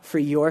out for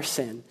your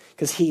sin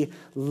because he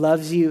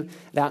loves you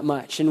that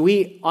much. And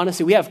we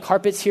have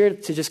carpets here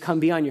to just come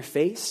be on your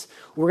face.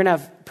 We're going to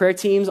have prayer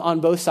teams on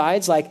both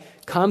sides.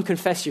 Come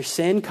confess your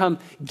sin, come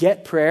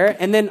get prayer.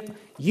 And then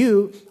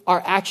you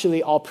are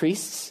actually all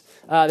priests.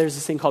 There's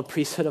this thing called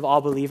priesthood of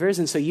all believers.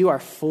 And so you are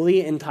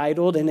fully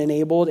entitled and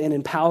enabled and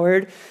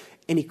empowered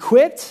and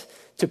equipped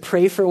to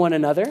pray for one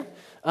another.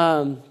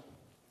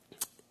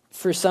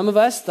 For some of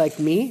us, like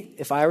me,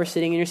 if I were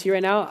sitting in your seat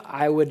right now,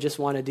 I would just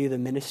want to do the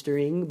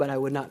ministering, but I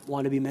would not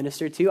want to be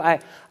ministered to. I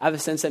have a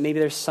sense that maybe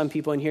there's some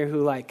people in here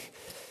who no,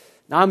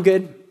 I'm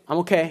good. I'm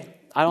okay.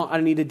 I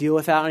don't need to deal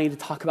with that. I don't need to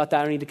talk about that.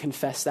 I don't need to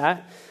confess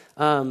that.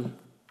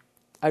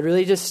 I'd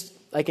really just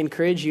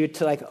encourage you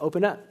to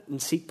open up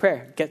and seek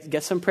prayer.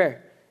 Get some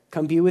prayer.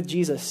 Come be with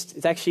Jesus.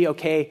 It's actually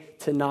okay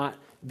to not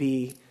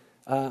be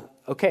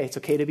okay. It's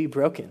okay to be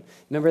broken.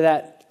 Remember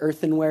that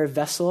earthenware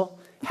vessel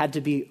had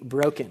to be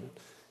broken.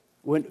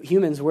 When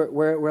humans,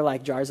 we're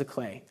like jars of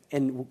clay,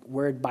 and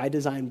we're by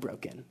design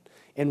broken.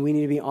 And we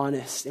need to be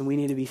honest, and we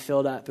need to be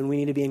filled up, and we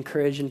need to be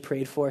encouraged and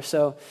prayed for.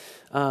 So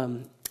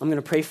I'm going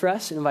to pray for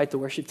us and invite the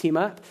worship team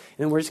up.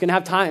 And we're just going to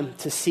have time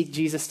to seek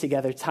Jesus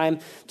together, time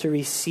to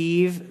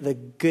receive the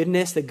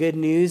goodness, the good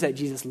news that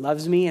Jesus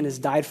loves me and has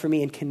died for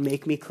me and can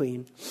make me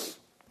clean.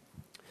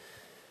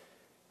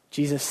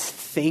 Jesus,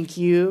 thank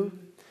you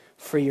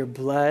for your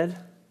blood.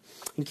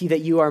 Thank you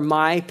that you are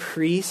my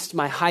priest,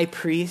 my high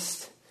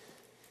priest.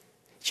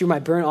 That you're my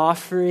burnt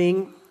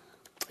offering.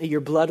 That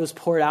your blood was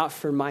poured out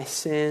for my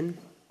sin.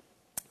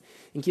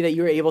 Thank you that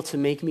you were able to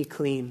make me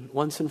clean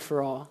once and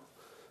for all.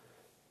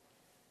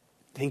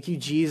 Thank you,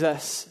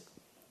 Jesus,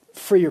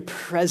 for your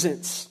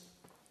presence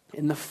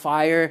in the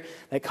fire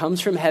that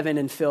comes from heaven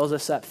and fills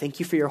us up. Thank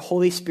you for your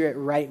Holy Spirit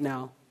right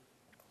now.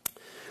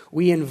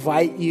 We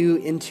invite you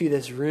into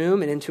this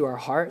room and into our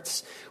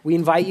hearts. We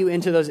invite you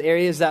into those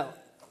areas that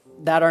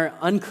are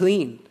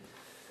unclean.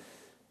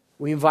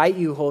 We invite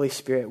you, Holy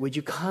Spirit. Would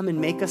you come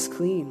and make us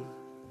clean?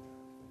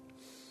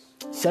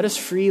 Set us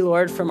free,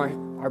 Lord, from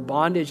our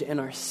bondage and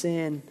our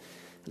sin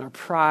and our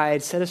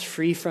pride. Set us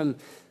free from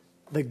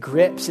the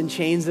grips and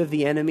chains of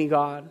the enemy,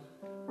 God.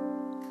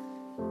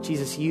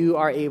 Jesus, you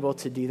are able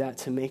to do that,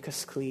 to make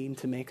us clean,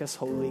 to make us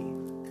holy.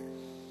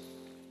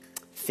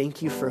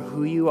 Thank you for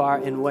who you are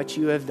and what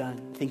you have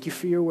done. Thank you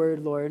for your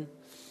word, Lord.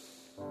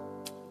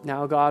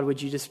 Now, God,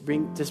 would you just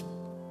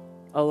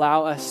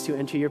allow us to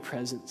enter your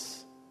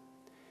presence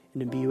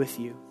and to be with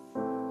you.